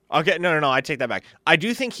 Okay, no, I take that back. I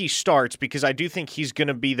do think he starts because I do think he's going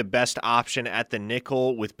to be the best option at the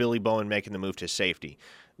nickel with Billy Bowen making the move to safety.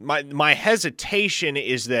 My hesitation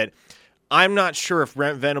is that I'm not sure if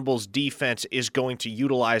Brent Venables' defense is going to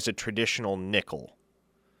utilize a traditional nickel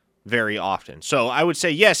very often. So I would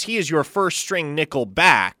say, yes, he is your first-string nickel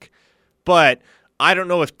back, but I don't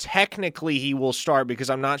know if technically he will start because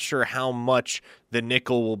I'm not sure how much the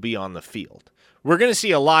nickel will be on the field. We're going to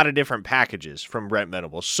see a lot of different packages from Brent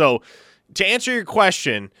Venables. So to answer your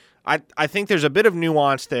question, I think there's a bit of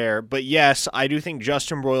nuance there, but yes, I do think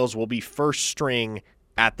Justin Broyles will be first string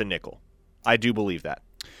at the nickel. I do believe that.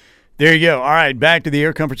 There you go. All right, back to the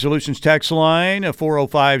Air Comfort Solutions text line,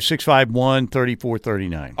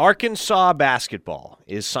 405-651-3439. Arkansas basketball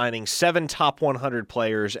is signing 7 top 100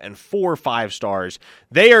 players and 4 5-stars.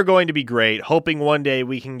 They are going to be great, hoping one day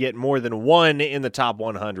we can get more than one in the top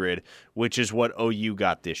 100, which is what OU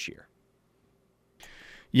got this year.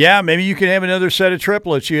 Yeah, maybe you can have another set of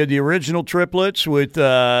triplets. You had the original triplets with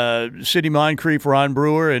Sidney Moncrief, Ron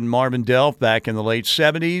Brewer, and Marvin Delph back in the late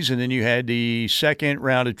 70s. And then you had the second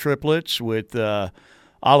round of triplets with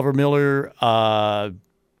Oliver Miller,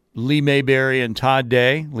 Lee Mayberry, and Todd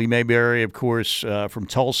Day. Lee Mayberry, of course, from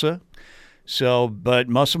Tulsa. But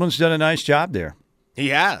Musselman's done a nice job there. He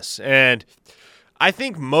has. And I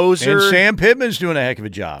think Moser. And Sam Pittman's doing a heck of a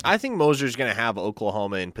job. I think Moser's going to have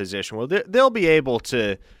Oklahoma in position. Well, they'll be able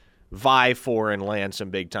to vie for and land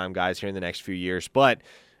some big-time guys here in the next few years. But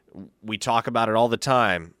we talk about it all the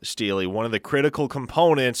time, Steely. One of the critical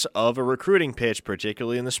components of a recruiting pitch,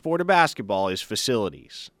 particularly in the sport of basketball, is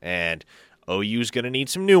facilities. And OU's going to need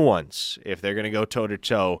some new ones if they're going to go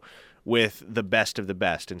toe-to-toe with the best of the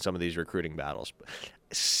best in some of these recruiting battles.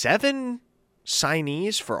 7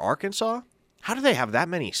 signees for Arkansas? How do they have that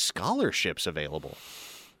many scholarships available?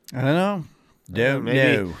 I don't know. Don't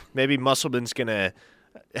know. Maybe Musselman's going to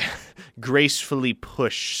gracefully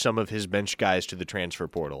push some of his bench guys to the transfer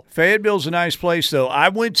portal. Fayetteville's a nice place, though. I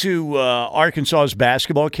went to Arkansas's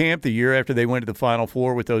basketball camp the year after they went to the Final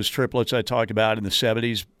Four with those triplets I talked about in the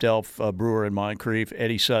 70s, Delph, Brewer, and Moncrief.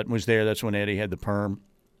 Eddie Sutton was there. That's when Eddie had the perm.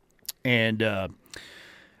 And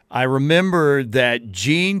I remember that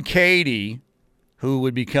Gene Cady, who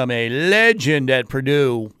would become a legend at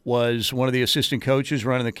Purdue, was one of the assistant coaches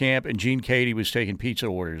running the camp, and Gene Cady was taking pizza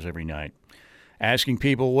orders every night, asking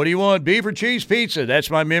people, what do you want, beef or cheese pizza?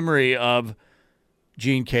 That's my memory of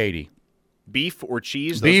Gene Cady. Beef or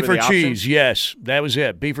cheese? Beef or cheese, yes. That was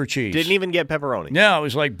it, beef or cheese. Didn't even get pepperoni. No, it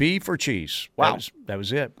was like beef or cheese. Wow. That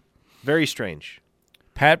was it. Very strange.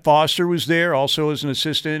 Pat Foster was there also as an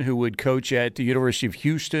assistant who would coach at the University of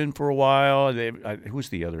Houston for a while. Who was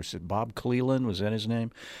the other? Bob Cleland, was that his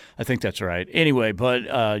name? I think that's right. Anyway, but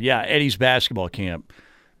Eddie's basketball camp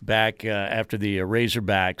back after the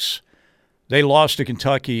Razorbacks. They lost to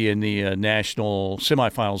Kentucky in the national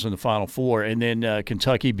semifinals in the Final Four, and then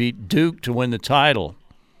Kentucky beat Duke to win the title.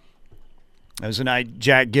 That was the night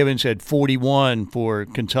Jack Gibbons had 41 for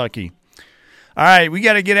Kentucky. All right, we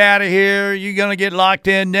got to get out of here. You're going to get locked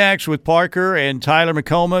in next with Parker and Tyler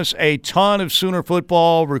McComas. A ton of Sooner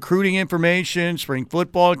football recruiting information, spring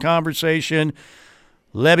football conversation.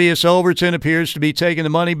 Levius Overton appears to be taking the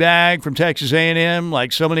money bag from Texas A&M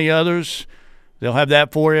like so many others. They'll have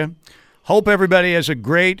that for you. Hope everybody has a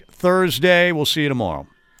great Thursday. We'll see you tomorrow.